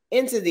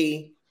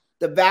entity,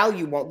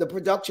 the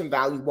production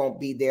value won't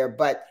be there,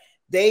 but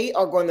they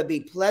are going to be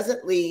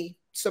pleasantly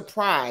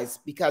surprised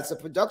because the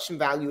production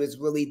value is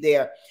really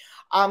there.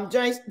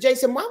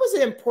 Jason, why was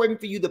it important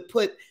for you to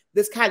put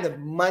this kind of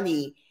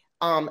money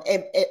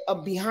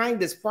behind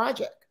this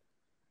project?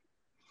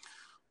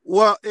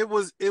 Well, it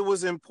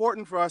was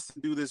important for us to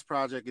do this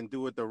project and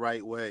do it the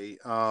right way,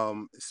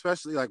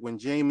 especially like when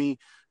Jamie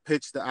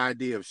pitched the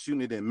idea of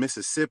shooting it in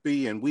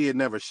Mississippi, and we had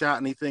never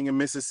shot anything in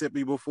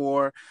Mississippi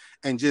before,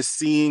 and just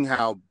seeing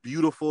how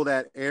beautiful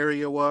that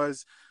area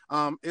was.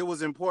 It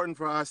was important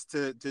for us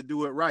to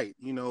do it right.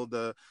 You know,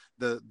 the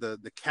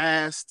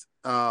cast,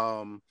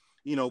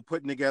 you know,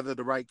 putting together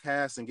the right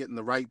cast and getting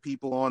the right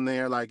people on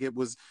there. Like it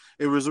was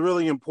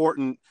really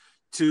important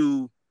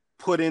to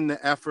put in the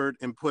effort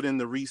and put in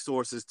the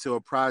resources to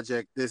a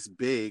project this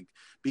big,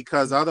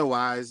 because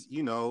otherwise,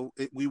 you know,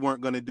 we weren't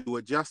going to do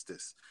it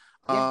justice.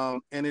 Yeah.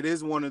 And it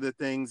is one of the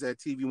things at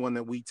TV One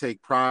that we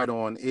take pride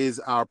on, is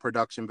our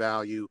production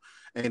value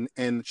and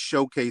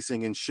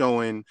showcasing and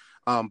showing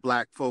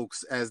Black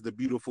folks as the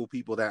beautiful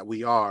people that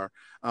we are.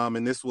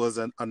 And this was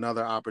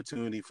another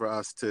opportunity for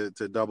us to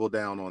double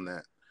down on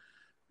that.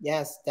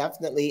 Yes,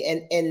 definitely.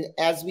 And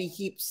as we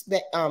keep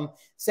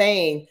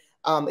saying,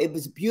 it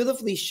was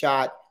beautifully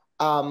shot.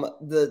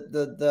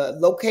 The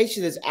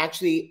location is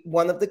actually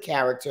one of the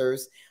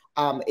characters.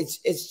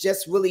 It's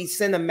just really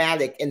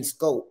cinematic in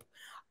scope.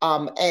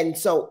 And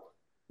so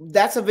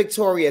that's a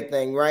Victoria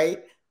thing,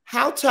 right?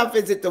 How tough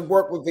is it to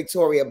work with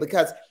Victoria?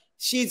 Because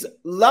she's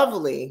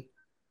lovely,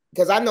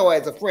 because I know her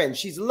as a friend.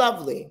 She's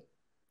lovely,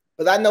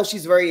 but I know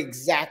she's very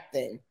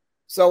exacting.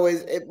 So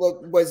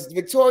was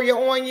Victoria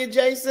on you,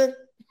 Jason?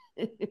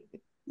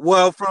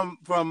 Well, from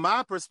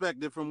my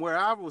perspective, from where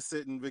I was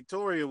sitting,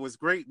 Victoria was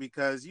great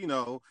because, you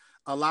know,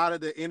 a lot of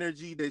the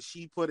energy that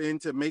she put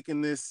into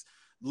making this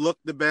look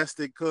the best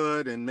it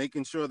could and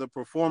making sure the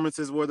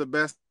performances were the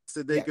best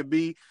that they could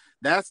be.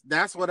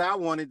 That's what I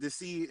wanted to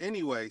see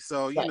anyway.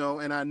 So, you know,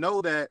 and I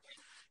know that,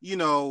 you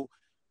know,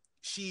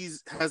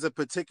 has a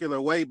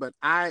particular way, but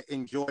I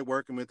enjoy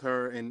working with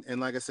her. And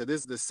like I said, this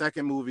is the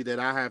second movie that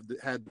I have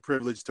had the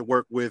privilege to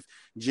work with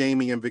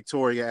Jamie and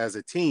Victoria as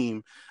a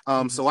team.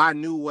 So I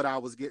knew what I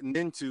was getting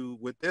into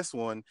with this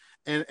one,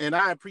 and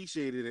I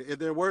appreciated it.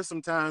 There were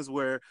some times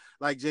where,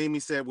 like Jamie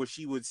said, where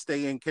she would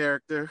stay in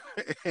character,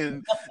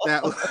 and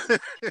that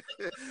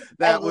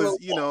was,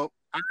 you know,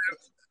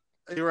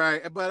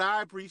 right, but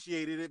I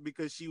appreciated it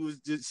because she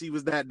was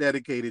that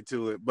dedicated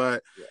to it.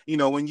 But you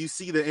know, when you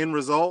see the end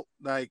result,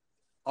 like,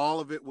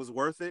 all of it was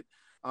worth it.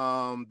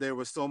 There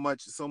was so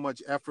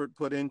much effort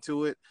put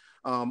into it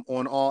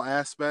on all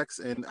aspects,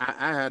 and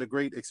I had a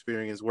great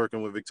experience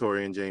working with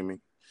Victoria and Jamie.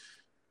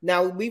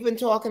 Now, we've been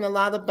talking a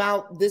lot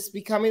about this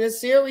becoming a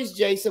series,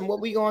 Jason. What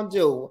we gonna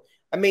do?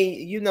 I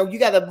mean, you know, you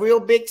got a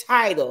real big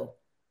title,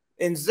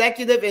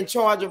 executive in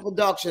charge of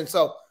production.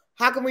 So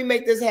how can we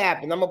make this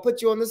happen? I'm gonna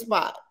put you on the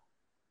spot.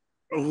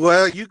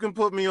 Well, you can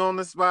put me on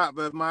the spot,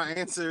 but my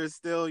answer is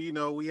still, you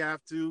know, we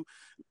have to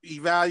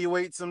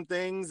evaluate some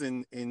things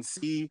and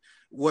see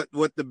what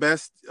the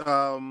best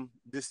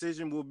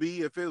decision will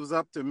be. If it was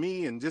up to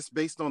me, and just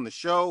based on the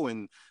show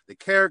and the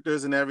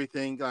characters and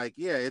everything, like,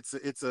 yeah, it's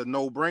a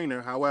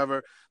no-brainer.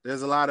 However,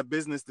 there's a lot of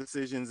business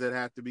decisions that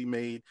have to be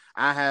made.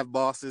 I have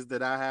bosses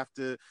that I have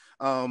to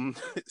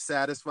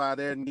satisfy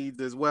their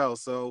needs as well.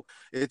 So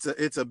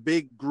it's a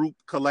big group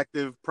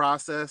collective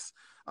process.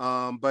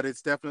 But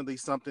it's definitely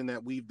something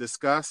that we've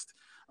discussed,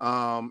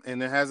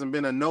 and there hasn't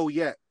been a no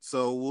yet.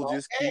 So we'll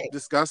just keep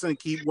discussing,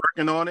 keep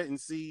working on it, and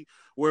see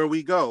where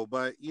we go.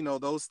 But you know,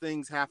 those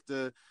things have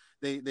to,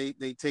 they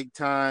take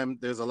time.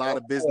 There's a lot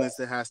of business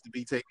that has to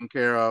be taken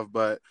care of.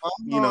 But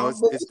you know,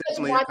 it's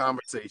definitely a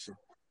conversation.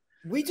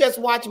 We just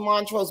watch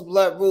Montrose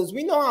Blood Rules.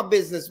 We know how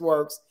business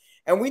works,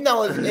 and we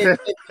know if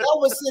Dell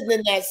was sitting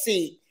in that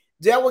seat,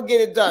 Dell would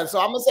get it done. So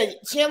I'm gonna say,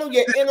 channel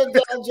your inner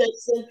Dell,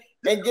 Jason,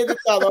 and get it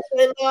done.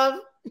 Okay, love.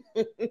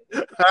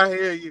 I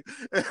hear you.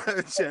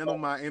 Channel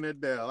my inner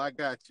Dell. I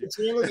got you.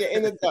 Channel your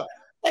inner Dell.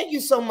 Thank you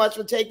so much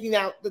for taking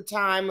out the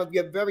time of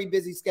your very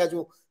busy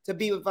schedule to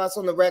be with us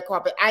on the red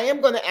carpet. I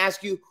am going to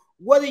ask you,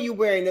 what are you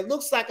wearing? It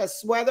looks like a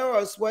sweater or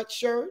a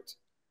sweatshirt.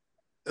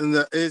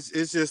 And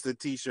it's just a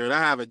t-shirt. I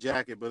have a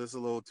jacket, but it's a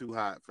little too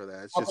hot for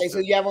that. It's okay, so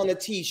you have on a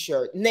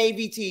t-shirt,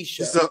 navy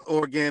t-shirt. It's an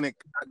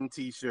organic cotton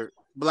t-shirt.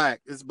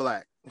 Black. It's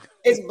black.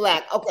 It's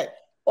black. Okay,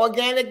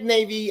 organic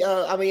navy.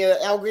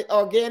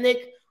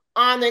 Organic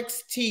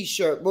Onyx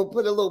t-shirt. We'll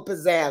put a little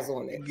pizzazz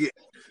on it. Yeah.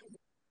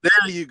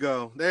 There you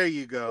go. There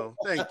you go.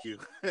 Thank you.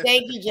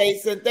 Thank you,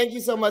 Jason. Thank you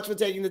so much for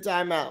taking the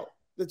time out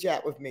to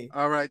chat with me.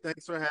 All right.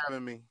 Thanks for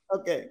having me.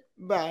 Okay.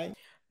 Bye.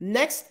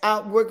 Next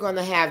up, we're going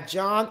to have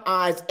John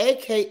Ives,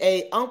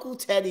 a.k.a. Uncle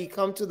Teddy,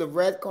 come to the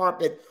red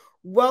carpet.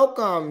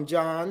 Welcome,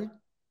 John.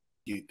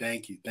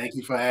 Thank you. Thank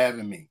you for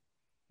having me.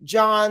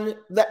 John,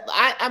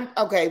 I'm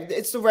okay.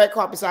 It's the red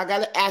carpet, so I got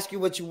to ask you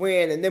what you're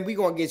wearing, and then we're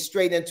going to get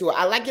straight into it.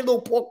 I like your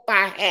little pork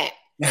pie hat.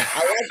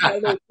 I like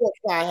your little pork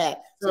pie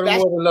hat. So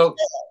that's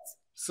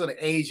sort of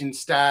Asian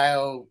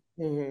style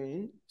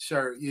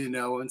shirt, you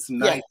know, and some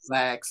nice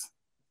slacks.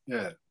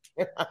 Yeah.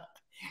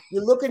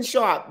 You're looking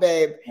sharp,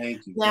 babe.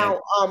 Thank you.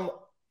 Now,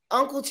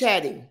 Uncle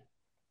Teddy,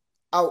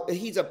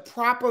 he's a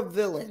proper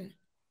villain.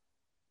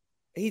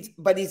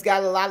 But he's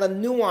got a lot of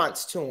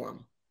nuance to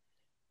him.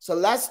 So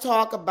let's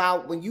talk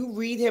about when you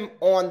read him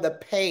on the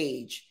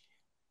page,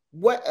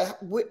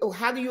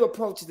 how do you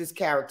approach this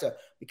character?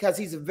 Because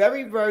he's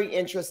very, very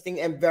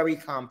interesting and very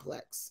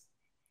complex.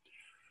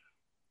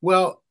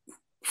 Well,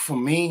 for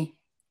me,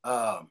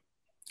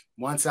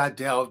 once I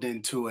delved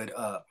into it,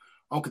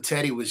 Uncle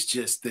Teddy was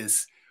just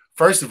this.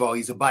 First of all,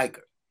 he's a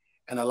biker,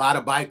 and a lot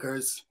of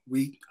bikers.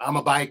 I'm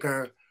a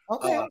biker.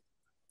 Okay.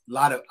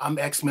 I'm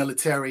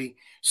ex-military,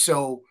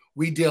 so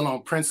we deal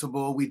on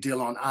principle. We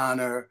deal on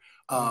honor.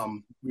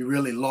 We're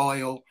really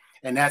loyal,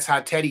 and that's how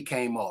Teddy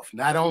came off.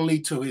 Not only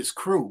to his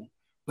crew,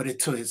 but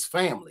to his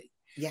family.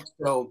 Yeah.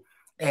 So,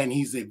 and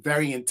he's a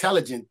very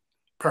intelligent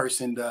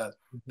person. The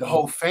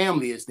whole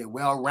family they're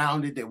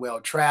well-rounded. They're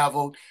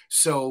well-traveled.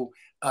 So.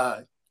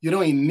 You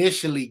don't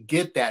initially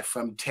get that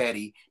from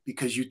Teddy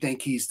because you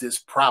think he's this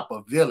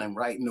proper villain,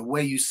 right? And the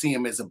way you see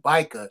him as a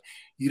biker,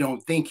 you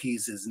don't think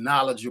he's as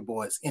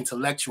knowledgeable, as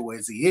intellectual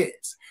as he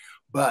is.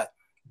 But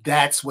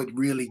that's what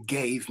really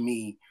gave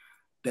me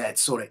that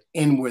sort of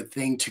inward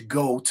thing to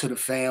go to the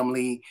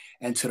family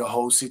and to the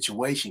whole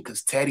situation,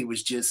 because Teddy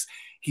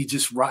he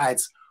just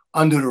rides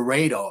under the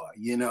radar,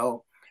 you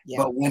know? Yeah.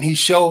 But when he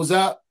shows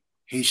up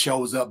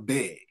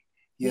big.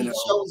 He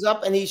shows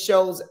up and he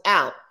shows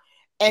out.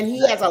 And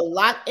he has a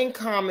lot in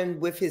common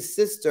with his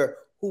sister,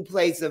 who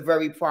plays a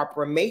very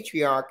proper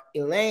matriarch,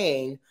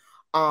 Elaine.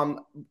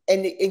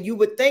 And you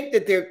would think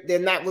that they're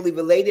not really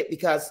related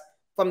because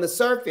from the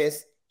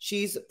surface,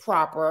 she's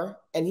proper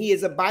and he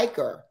is a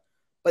biker.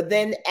 But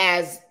then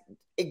as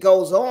it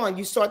goes on,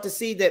 you start to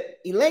see that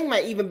Elaine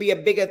might even be a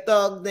bigger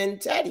thug than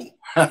Teddy.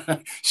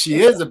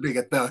 She is a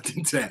bigger thug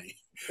than Teddy.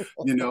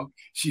 You know,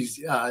 she's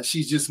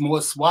just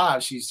more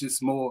suave. She's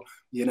just more,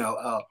 you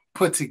know,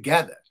 put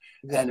together.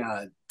 Yeah.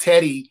 And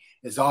Teddy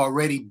has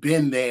already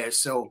been there,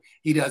 so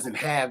he doesn't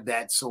have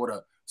that sort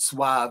of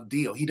suave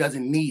deal. He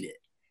doesn't need it.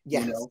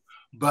 Yes. You know,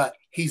 but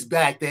he's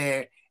back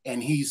there,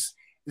 and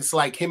it's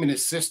like him and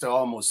his sister are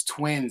almost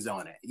twins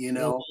on it. You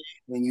know,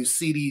 when you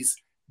see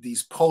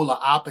these polar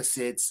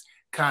opposites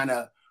kind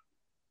of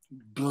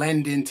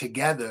blend in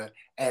together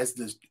as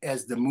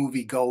the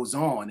movie goes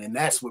on, and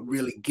that's what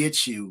really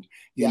gets you.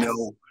 You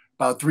know,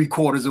 about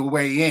 3/4 of the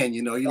way in,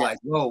 you know, you're like,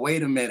 whoa,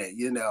 wait a minute,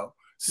 you know.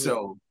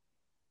 So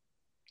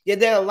yeah,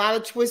 there are a lot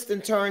of twists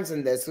and turns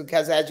in this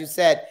because, as you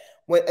said,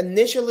 when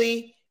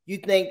initially you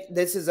think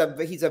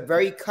he's a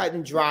very cut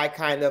and dry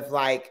kind of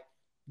like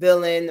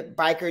villain,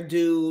 biker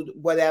dude,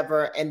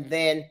 whatever, and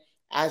then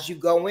as you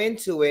go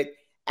into it,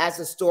 as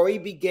the story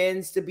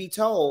begins to be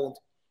told,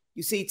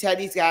 you see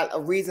Teddy's got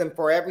a reason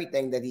for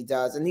everything that he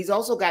does. And he's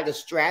also got a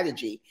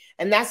strategy.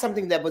 And that's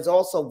something that was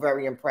also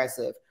very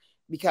impressive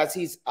because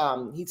he's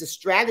a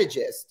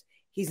strategist.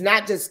 He's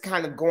not just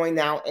kind of going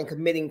out and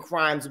committing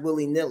crimes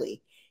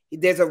willy-nilly.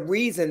 There's a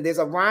reason, there's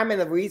a rhyme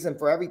and a reason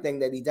for everything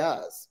that he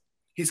does.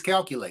 He's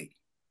calculating.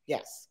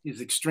 Yes.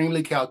 He's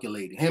extremely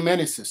calculated, him and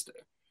his sister.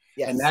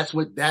 Yes. And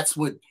that's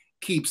what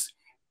keeps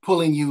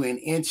pulling you in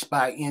inch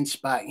by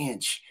inch by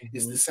inch,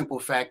 is the simple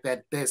fact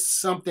that there's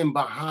something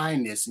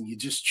behind this and you're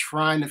just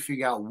trying to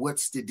figure out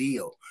what's the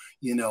deal,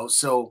 you know?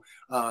 So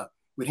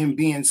with him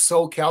being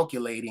so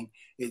calculating,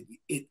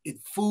 it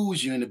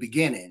fools you in the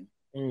beginning.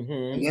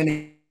 And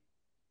then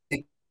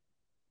it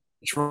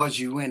draws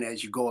you in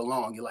as you go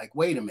along. You're like,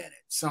 wait a minute,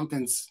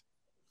 something's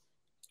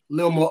a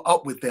little more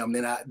up with them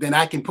than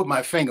I can put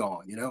my finger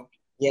on, you know?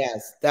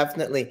 Yes,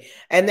 definitely.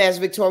 And as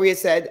Victoria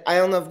said, I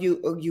don't know if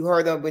you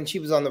heard her when she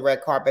was on the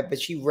red carpet,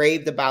 but she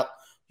raved about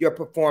your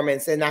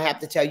performance. And I have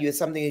to tell you, it's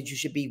something that you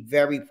should be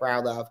very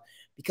proud of,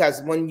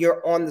 because when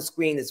you're on the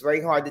screen, it's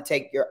very hard to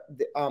take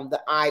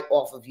the eye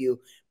off of you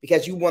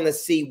because you want to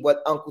see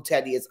what Uncle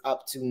Teddy is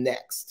up to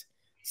next.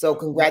 So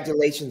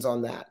congratulations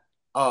on that.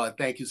 Oh,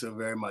 thank you so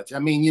very much. I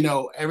mean, you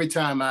know, every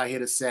time I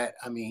hit a set,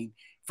 I mean,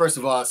 first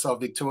of all, I saw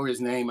Victoria's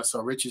name, I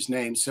saw Richard's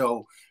name.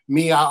 So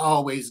me, I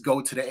always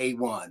go to the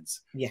A1s,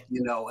 you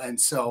know,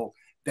 and so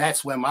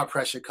that's where my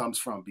pressure comes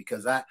from,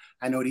 because I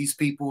know these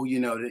people, you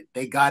know,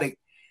 they got it,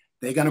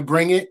 they're gonna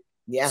bring it,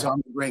 so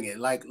I'm gonna bring it.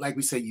 Like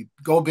we say, you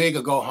go big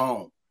or go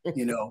home,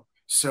 you know.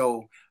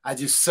 So I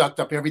just sucked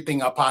up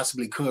everything I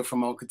possibly could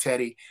from Uncle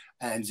Teddy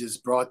and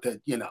just brought the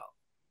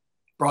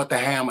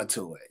hammer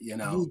to it, you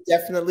know. You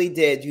definitely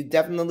did. You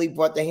definitely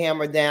brought the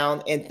hammer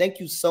down, and thank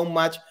you so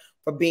much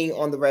for being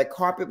on the red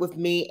carpet with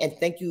me, and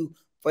thank you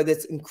for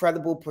this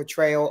incredible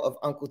portrayal of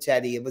Uncle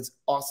Teddy. It was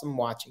awesome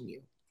watching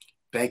you.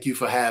 Thank you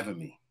for having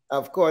me.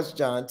 Of course,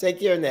 John. Take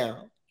care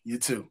now. You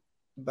too.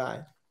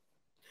 Bye.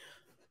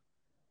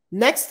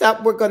 Next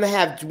up, we're going to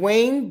have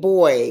Dwayne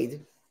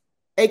Boyd,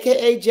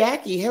 a.k.a.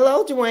 Jackie.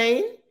 Hello,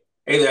 Dwayne.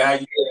 Hey there. How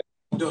you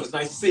doing? It's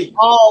nice to see you.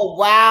 Oh,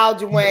 wow,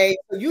 Dwayne.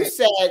 So you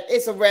said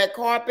it's a red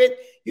carpet.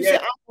 You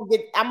said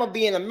I'm going to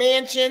be in a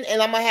mansion,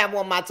 and I'm going to have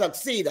on my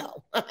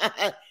tuxedo.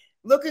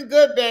 Looking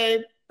good,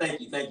 babe.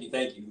 Thank you.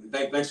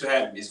 Thanks for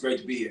having me. It's great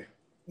to be here.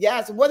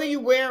 Yes. What are you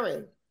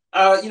wearing?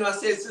 You know, I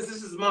said, since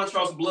this is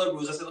Montrosss Blood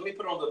Rouge, I said, let me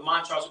put on the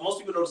Montrosss. Most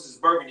people know this is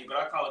burgundy, but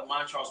I call it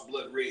Montrosss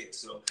Blood Red.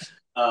 So,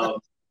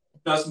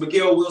 it's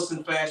Miguel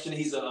Wilson Fashion.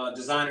 He's a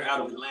designer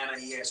out of Atlanta.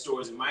 He has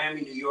stores in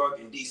Miami, New York,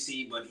 and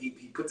DC, but he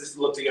put this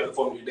look together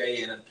for me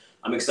today, and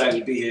I'm excited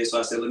to be here. So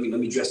I said, let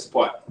me dress the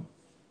part.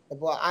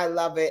 Well, I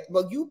love it.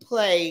 Well, you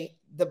play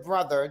the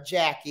brother,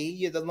 Jackie.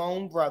 You're the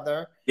lone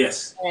brother.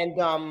 Yes.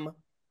 And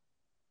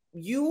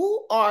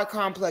you are a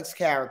complex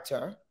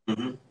character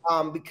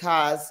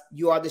because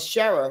you are the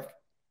sheriff,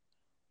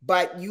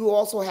 but you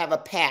also have a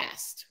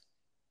past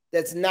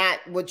that's not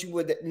what you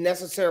would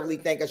necessarily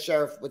think a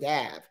sheriff would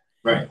have.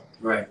 Right.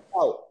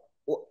 Oh,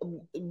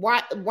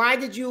 why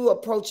did you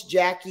approach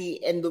Jackie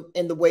in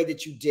the way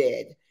that you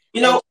did?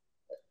 You know,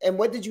 and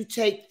what did you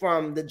take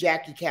from the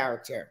Jackie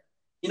character?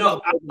 You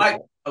know, I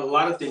like a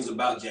lot of things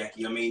about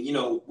Jackie. I mean, you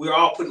know, we're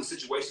all put in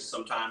situations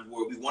sometimes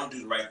where we want to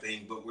do the right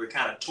thing, but we're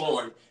kind of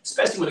torn,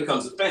 especially when it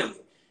comes to family.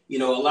 You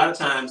know, a lot of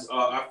times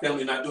our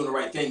family are not doing the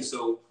right thing,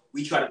 so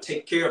we try to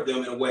take care of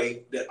them in a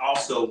way that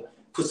also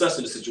puts us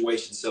in a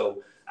situation.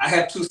 So I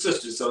have two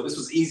sisters, so this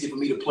was easy for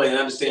me to play and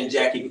understand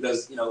Jackie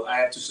because, you know, I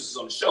have two sisters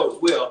on the show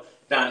as well.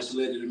 Dinah, she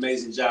did an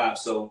amazing job.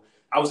 So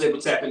I was able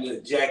to tap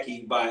into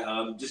Jackie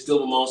by just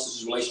dealing with my own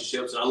sisters'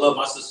 relationships, and I love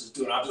my sisters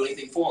too, and I'll do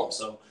anything for them.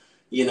 So,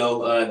 you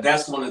know,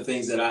 that's one of the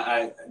things that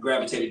I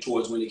gravitated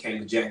towards when it came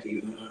to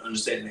Jackie,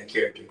 understanding that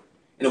character.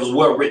 And it was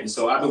well written.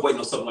 So I've been waiting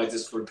on something like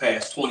this for the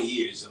past 20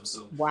 years.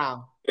 So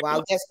wow.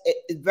 Wow, it's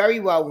very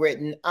well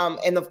written.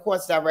 And of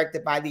course,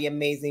 directed by the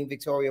amazing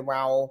Victoria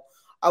Rowell.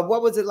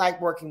 What was it like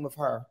working with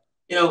her?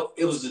 You know,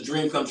 it was a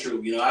dream come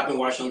true. You know, I've been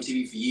watching on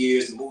TV for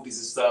years, the movies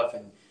and stuff,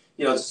 and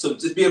you know, so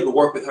to be able to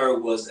work with her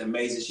was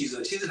amazing.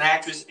 She's an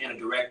actress and a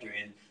director,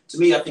 and to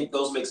me, I think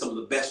those make some of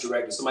the best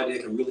directors. Somebody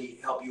that can really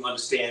help you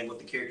understand what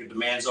the character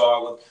demands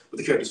are, what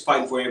the character's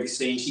fighting for every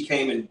scene. She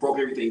came and broke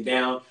everything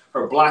down.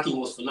 Her blocking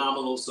was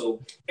phenomenal.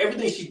 So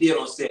everything she did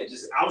on set,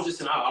 I was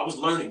just in awe. I was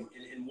learning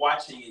and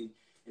watching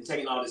and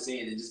taking all this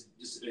in, and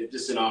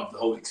just in awe of the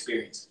whole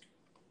experience.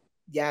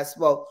 Yes,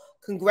 well,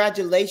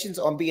 congratulations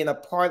on being a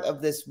part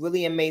of this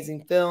really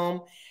amazing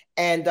film.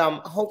 And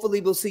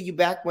hopefully we'll see you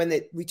back when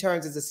it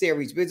returns as a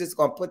series. We're just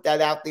going to put that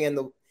out there in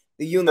the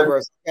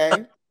universe,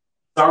 okay?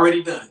 It's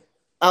already done.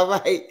 All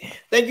right.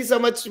 Thank you so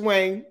much,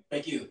 Wayne.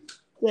 Thank you.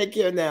 Take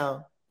care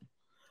now.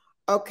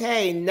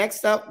 Okay,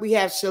 next up we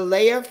have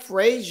Shalea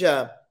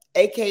Frazier,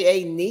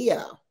 a.k.a.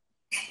 Nia.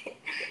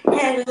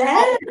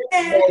 Hello.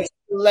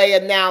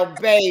 Shalea, now,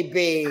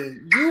 baby,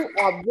 you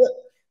are good.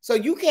 So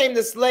you came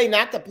to slay,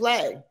 not to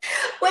play.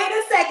 Wait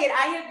a second.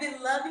 I have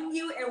been loving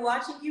you and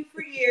watching you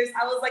for years.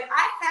 I was like,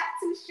 I have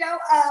to show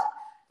up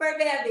for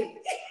Bevy.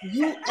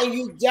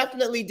 You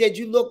definitely did.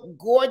 You look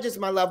gorgeous,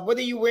 my love. What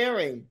are you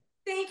wearing?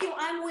 Thank you.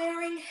 I'm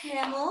wearing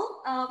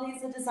Hamel.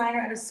 He's a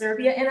designer out of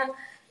Serbia, and a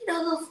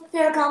little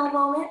Ferragamo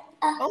moment.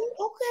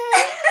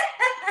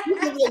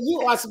 Okay.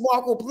 You are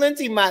sparkle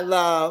plenty, my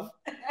love.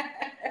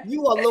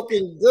 You are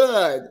looking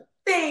good.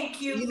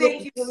 Thank you.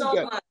 Thank you so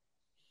much.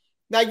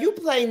 Now you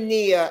play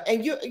Nia,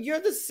 and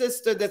you're the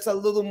sister that's a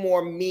little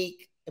more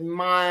meek and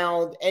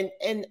mild, and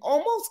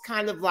almost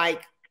kind of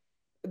like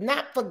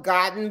not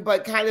forgotten,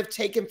 but kind of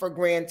taken for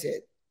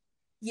granted.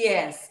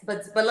 Yes,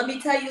 but let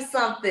me tell you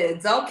something.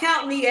 Don't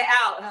count Nia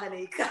out,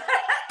 honey.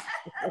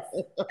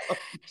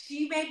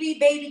 She may be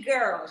baby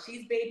girl.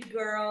 She's baby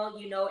girl.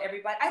 You know,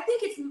 everybody. I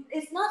think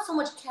it's not so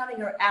much counting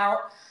her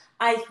out.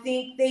 I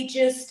think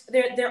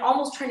they're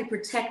almost trying to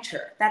protect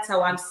her. That's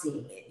how I'm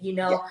seeing it. You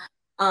know. Yeah.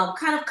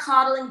 Kind of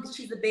coddling.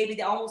 She's a baby.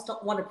 They almost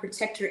don't want to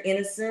protect her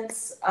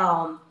innocence.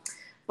 But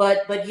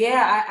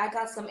yeah, I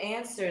got some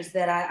answers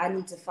that I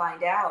need to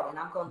find out, and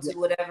I'm going to do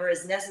whatever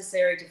is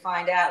necessary to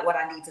find out what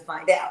I need to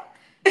find out.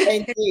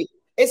 Indeed.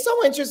 It's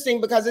so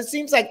interesting because it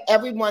seems like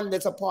everyone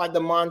that's a part of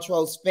the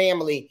Montrose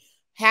family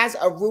has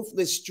a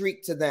ruthless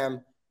streak to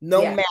them,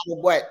 no matter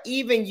what.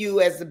 Even you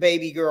as the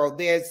baby girl,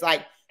 there's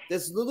like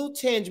this little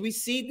tinge. We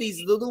see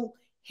these little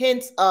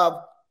hints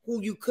of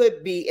who you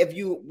could be if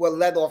you were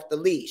let off the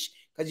leash.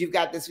 Because you've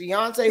got this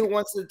fiance who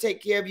wants to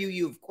take care of you.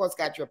 You've, of course,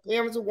 got your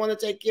parents who want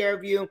to take care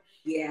of you.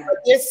 Yeah. But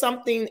there's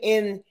something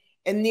in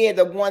Nia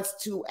that wants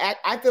to act.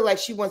 I feel like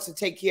she wants to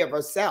take care of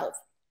herself.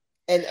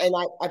 And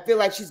I feel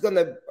like she's going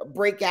to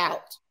break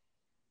out.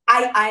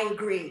 I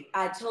agree.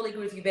 I totally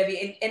agree with you,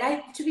 Bevy.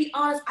 And to be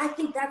honest, I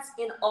think that's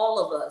in all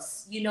of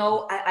us. You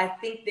know, I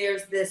think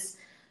there's this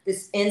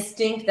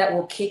instinct that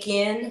will kick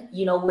in,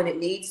 you know, when it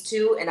needs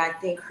to. And I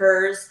think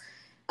hers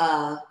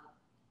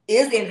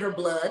is in her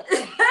blood.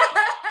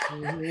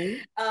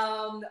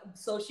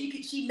 So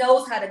she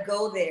knows how to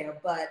go there,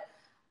 but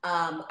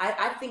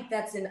I think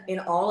that's in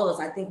all of us.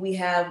 I think we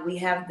have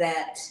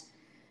that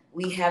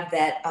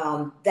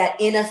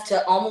in us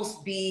to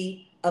almost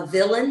be a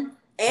villain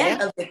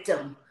and a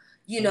victim.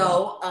 You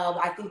know,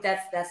 I think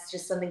that's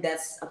just something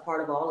that's a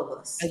part of all of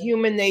us. A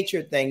human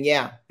nature thing,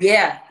 yeah.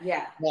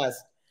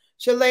 Yes.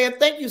 Shalea,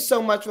 thank you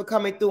so much for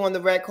coming through on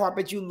the red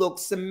carpet. You look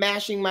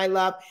smashing, my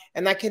love,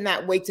 and I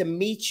cannot wait to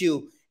meet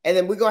you. And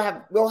then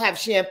we'll have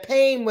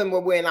champagne when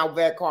we're wearing our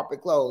red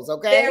carpet clothes,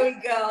 okay? There we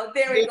go.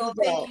 Thank you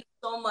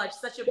so much.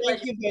 Such a pleasure.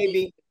 Thank you,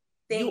 baby.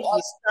 Thank you. You are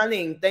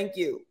stunning. Thank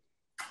you.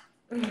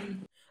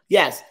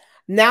 Yes.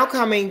 Now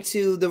coming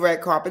to the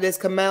red carpet is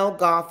Kamel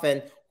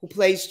Goffin, who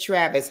plays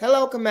Travis.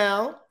 Hello,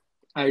 Kamel.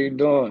 How you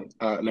doing?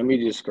 Let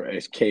me just correct.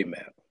 It's K-Mel.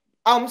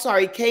 Oh, I'm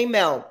sorry,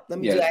 K-Mel. Let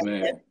me yes,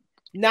 ma'am.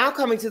 Now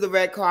coming to the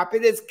red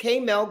carpet is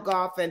Kamel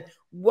Goffin.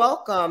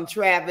 Welcome,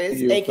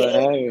 Travis. Thank you for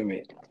having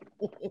me.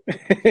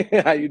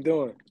 How you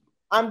doing?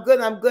 I'm good.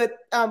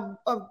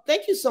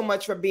 Thank you so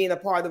much for being a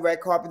part of the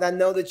red carpet. I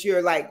know that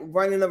you're like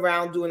running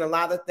around doing a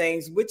lot of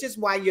things, which is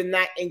why you're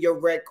not in your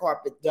red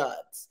carpet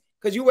duds,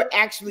 because you were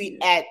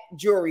actually at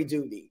jury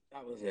duty.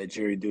 I was at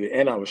jury duty,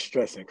 and I was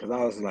stressing because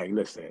I was like,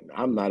 listen,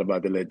 I'm not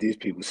about to let these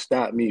people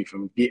stop me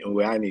from getting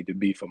where I need to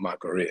be for my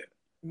career.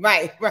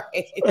 Right.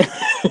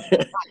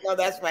 No,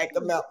 that's right,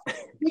 Kamel.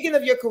 Speaking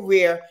of your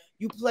career,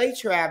 you play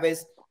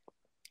Travis.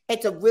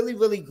 It's a really,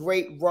 really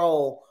great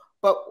role.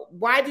 But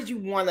why did you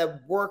want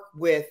to work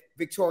with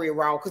Victoria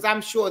Rowell? Because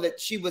I'm sure that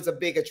she was a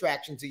big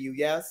attraction to you,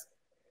 yes?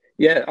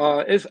 Yeah,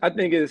 I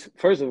think it's,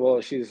 first of all,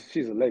 she's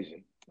a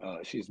legend.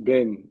 She's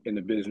been in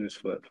the business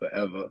for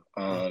forever.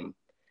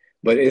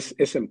 But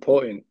it's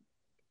important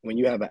when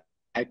you have an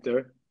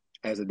actor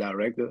as a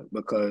director,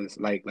 because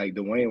like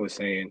Dwayne was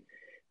saying,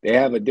 they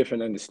have a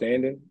different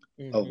understanding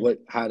of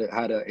how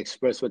to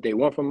express what they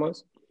want from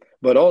us.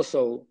 But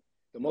also,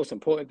 the most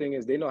important thing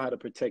is they know how to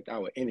protect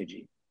our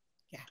energy.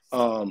 Yes.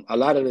 A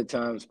lot of the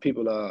times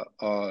people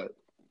are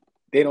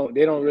they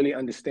don't really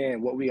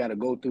understand what we got to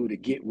go through to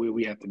get where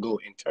we have to go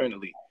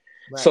internally.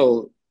 Right.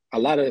 So a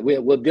lot of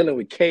we're dealing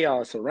with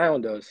chaos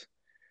around us,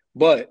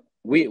 but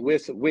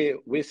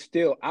we're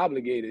still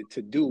obligated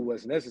to do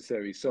what's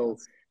necessary. So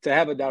to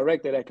have a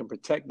director that can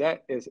protect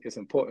that is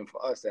important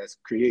for us as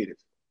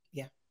creatives.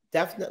 Yeah,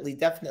 definitely,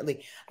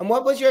 definitely. And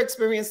what was your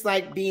experience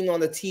like being on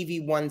the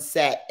TV One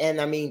set?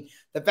 And I mean,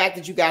 the fact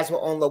that you guys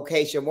were on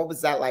location, what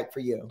was that like for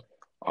you?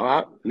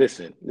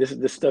 Listen, this is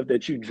the stuff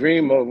that you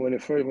dream of when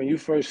you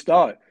first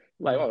start.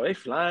 Like, oh, they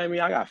flying me.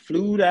 I got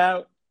flued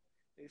out.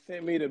 They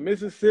sent me to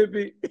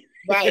Mississippi.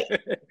 Right.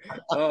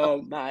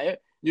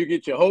 You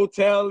get your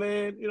hotel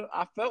in. You know,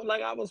 I felt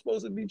like I was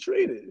supposed to be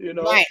treated. You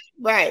know.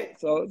 Right.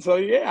 So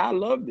yeah, I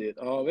loved it.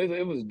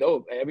 It was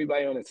dope.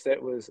 Everybody on the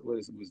set was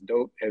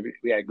dope.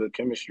 We had good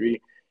chemistry.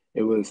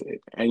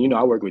 And you know,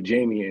 I worked with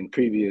Jamie in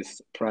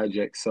previous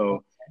projects,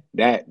 so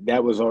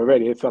that was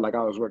already. It felt like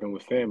I was working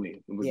with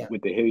family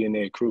with the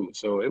Hillionaire crew.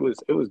 So it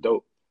was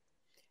dope.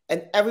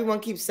 And everyone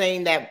keeps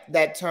saying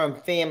that term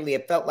family.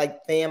 It felt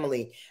like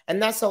family.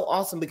 And that's so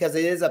awesome because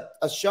it is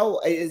a show,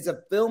 it is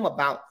a film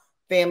about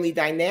family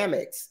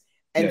dynamics.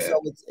 And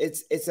so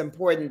it's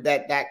important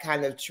that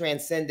kind of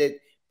transcended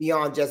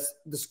beyond just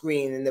the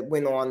screen and it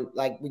went on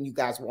like when you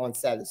guys were on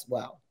set as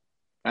well.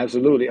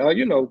 Absolutely.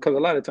 You know, because a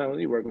lot of times when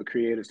you work with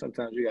creators,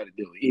 sometimes you got to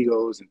deal with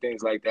egos and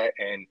things like that.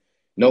 And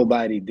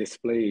nobody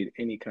displayed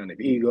any kind of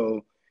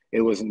ego.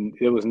 It was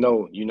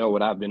no, you know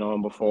what I've been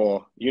on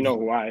before. You know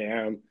who I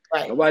am.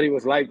 Right. Nobody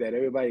was like that.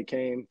 Everybody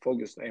came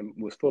focused and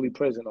was fully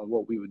present on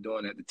what we were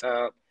doing at the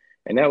time.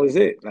 And that was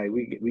it. Like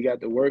we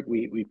got to work.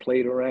 We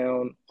played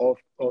around off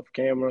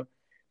camera,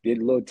 did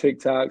little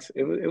TikToks.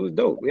 It was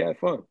dope. We had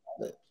fun.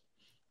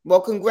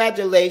 Well,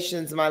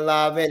 congratulations, my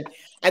love. And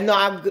I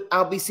know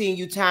I'll be seeing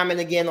you time and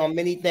again on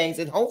many things.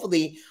 And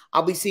hopefully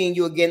I'll be seeing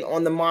you again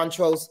on the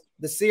Montrose,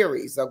 the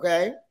series.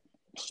 Okay.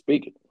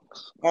 Speak it.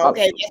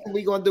 Okay, that's what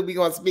we're going to do. We're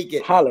going to speak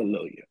it.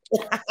 Hallelujah.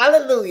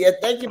 Hallelujah.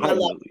 Thank you, my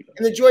love.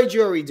 And enjoy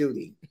jury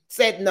duty.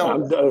 Said no.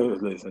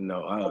 Listen,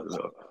 no. I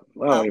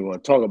don't even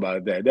want to talk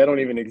about that. That don't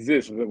even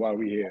exist while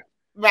we're here.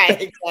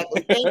 Right,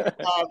 exactly. Thank you,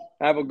 love.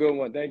 Have a good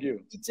one. Thank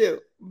you. You too.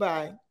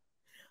 Bye.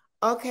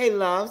 Okay,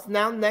 loves.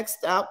 Now,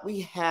 next up,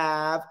 we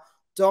have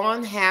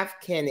Dawn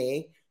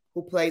Halfkinney,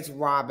 who plays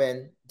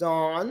Robin.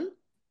 Dawn.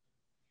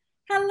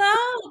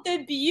 Hello,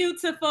 the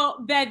beautiful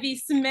Bevy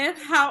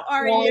Smith. How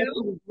are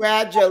you?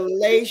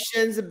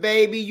 Congratulations,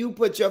 baby. You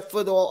put your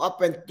foot all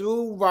up and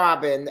through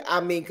Robin. I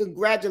mean,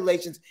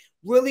 congratulations.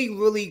 Really,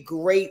 really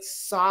great,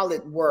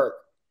 solid work.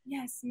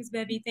 Yes, Miss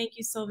Bevy, thank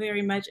you so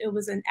very much. It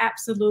was an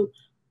absolute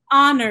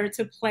honor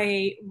to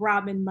play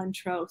Robin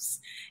Montrose.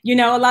 You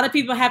know, a lot of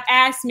people have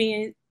asked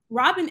me, and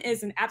Robin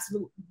is an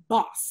absolute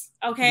boss,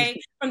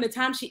 okay? From the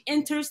time she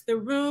enters the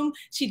room,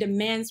 she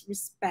demands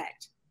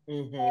respect.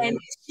 And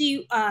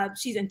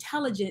she's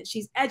intelligent,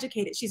 she's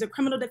educated, she's a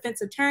criminal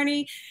defense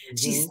attorney,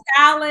 she's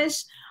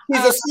stylish.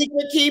 She's a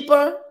secret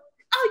keeper.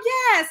 Oh,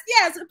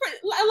 yes,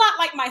 a lot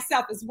like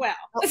myself as well.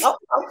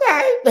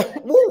 Okay.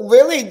 Ooh,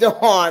 really,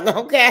 Dawn?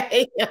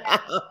 Okay.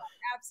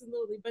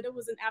 Absolutely, but it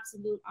was an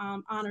absolute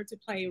honor to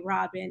play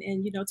Robin,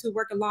 and you know, to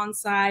work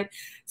alongside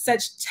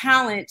such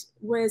talent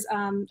was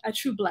a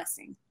true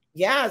blessing.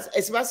 Yes,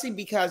 especially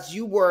because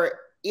you were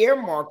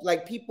earmarked,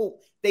 like people,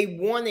 they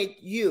wanted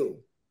you.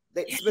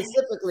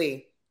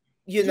 Specifically,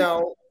 you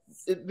know,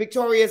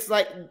 Victoria's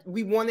like,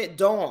 we wanted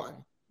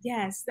Dawn.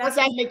 Yes. That's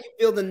how make you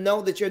feel to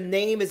know that your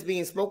name is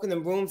being spoken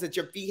in rooms that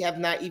your feet have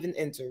not even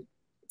entered.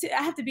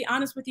 I have to be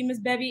honest with you, Miss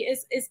Bevy,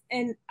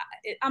 and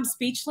I'm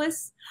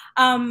speechless.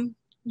 You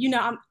know,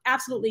 I'm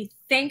absolutely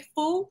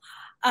thankful.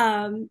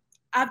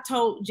 I've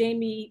told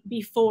Jamie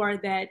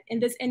before that in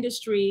this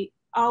industry,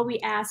 all we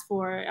ask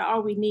for,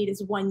 all we need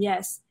is one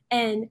yes.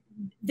 And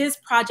this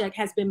project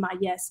has been my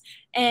yes.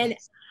 And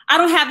I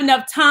don't have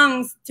enough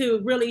tongues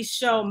to really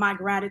show my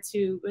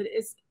gratitude, but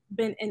it's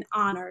been an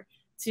honor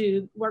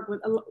to work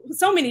with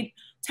so many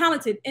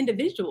talented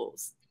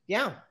individuals.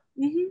 Yeah.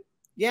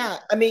 Yeah.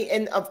 I mean,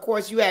 and of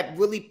course you had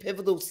really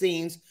pivotal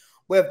scenes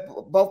with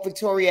both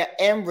Victoria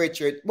and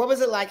Richard. What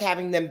was it like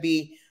having them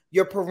be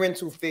your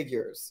parental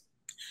figures?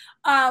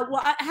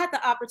 Well, I had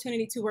the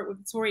opportunity to work with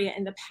Victoria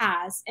in the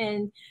past,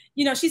 and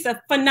you know, she's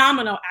a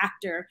phenomenal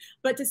actor,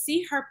 but to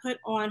see her put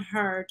on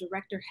her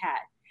director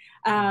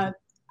hat,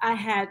 I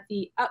had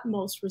the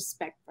utmost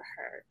respect for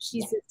her.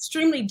 She's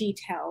extremely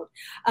detailed.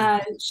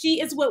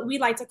 She is what we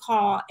like to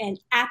call an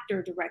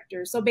actor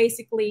director. So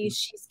basically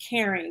she's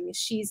caring.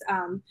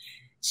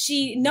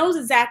 She knows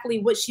exactly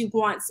what she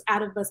wants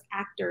out of us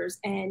actors,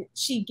 and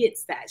she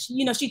gets that.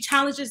 She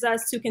challenges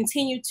us to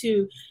continue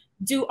to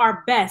do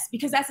our best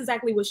because that's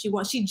exactly what she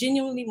wants. She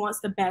genuinely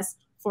wants the best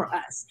for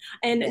us.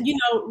 And, you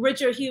know,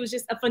 Richard, he was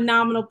just a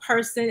phenomenal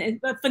person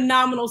and a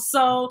phenomenal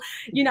soul.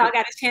 You know, I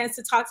got a chance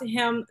to talk to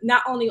him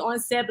not only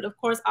on set, but of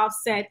course off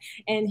set.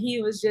 And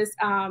he was just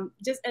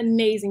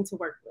amazing to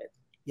work with.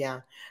 Yeah.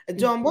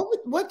 Dawn,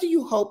 what do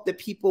you hope that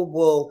people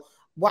will,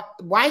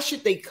 why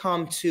should they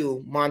come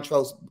to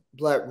Montrose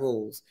Blood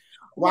Rules?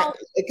 Why?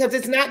 Because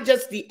it's not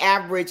just the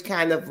average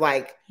kind of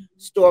like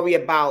story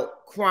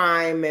about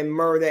crime and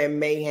murder and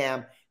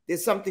mayhem.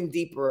 There's something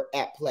deeper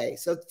at play.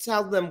 So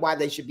tell them why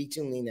they should be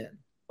tuning in.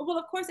 Well,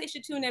 of course they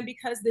should tune in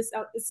because this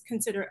is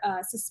considered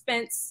a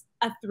suspense,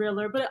 a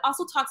thriller, but it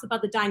also talks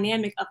about the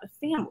dynamic of a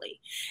family.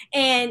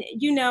 And,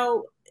 you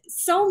know,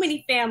 so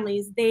many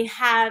families, they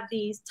have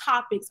these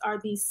topics or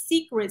these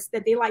secrets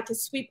that they like to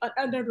sweep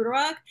under the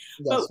rug.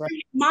 That's but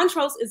right.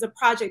 Montrose is a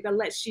project that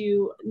lets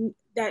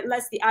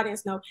the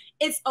audience know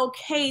it's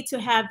okay to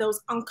have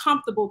those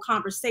uncomfortable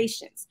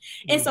conversations.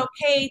 It's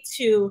okay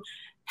to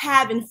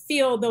have and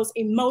feel those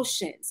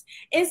emotions.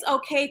 It's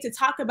okay to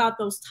talk about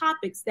those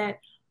topics that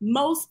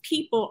most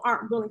people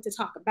aren't willing to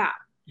talk about.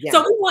 Yeah.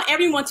 So we want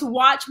everyone to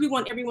watch. We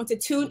want everyone to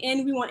tune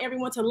in. We want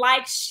everyone to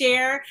like,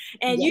 share,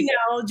 and, you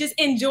know, just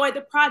enjoy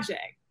the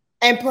project.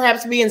 And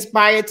perhaps be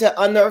inspired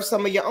to unearth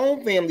some of your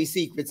own family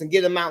secrets and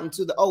get them out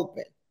into the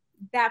open.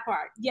 That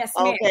part. Yes,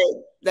 ma'am. Okay,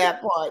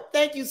 that part.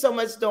 Thank you so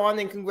much, Dawn,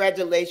 and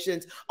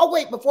congratulations. Oh,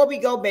 wait, before we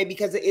go, baby,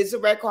 because it is a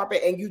red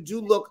carpet and you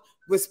do look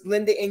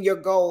resplendent in your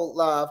gold,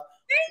 love.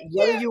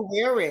 What are you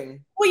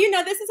wearing? Well, you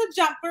know, this is a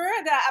jumper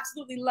that I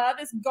absolutely love.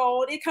 It's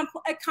gold. It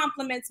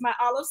complements my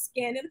olive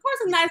skin. And of course,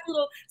 a nice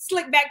little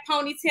slick back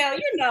ponytail,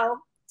 you know,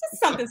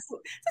 just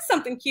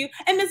something cute.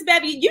 And Miss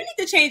Bevy, you need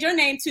to change your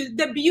name to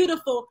the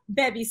beautiful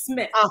Bevy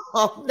Smith.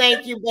 Oh,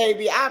 thank you,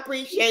 baby. I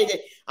appreciate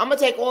it. I'm going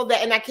to take all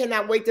that, and I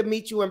cannot wait to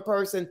meet you in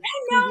person.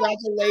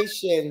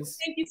 Congratulations.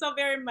 Thank you so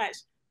very much.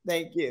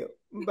 Thank you.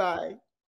 Bye.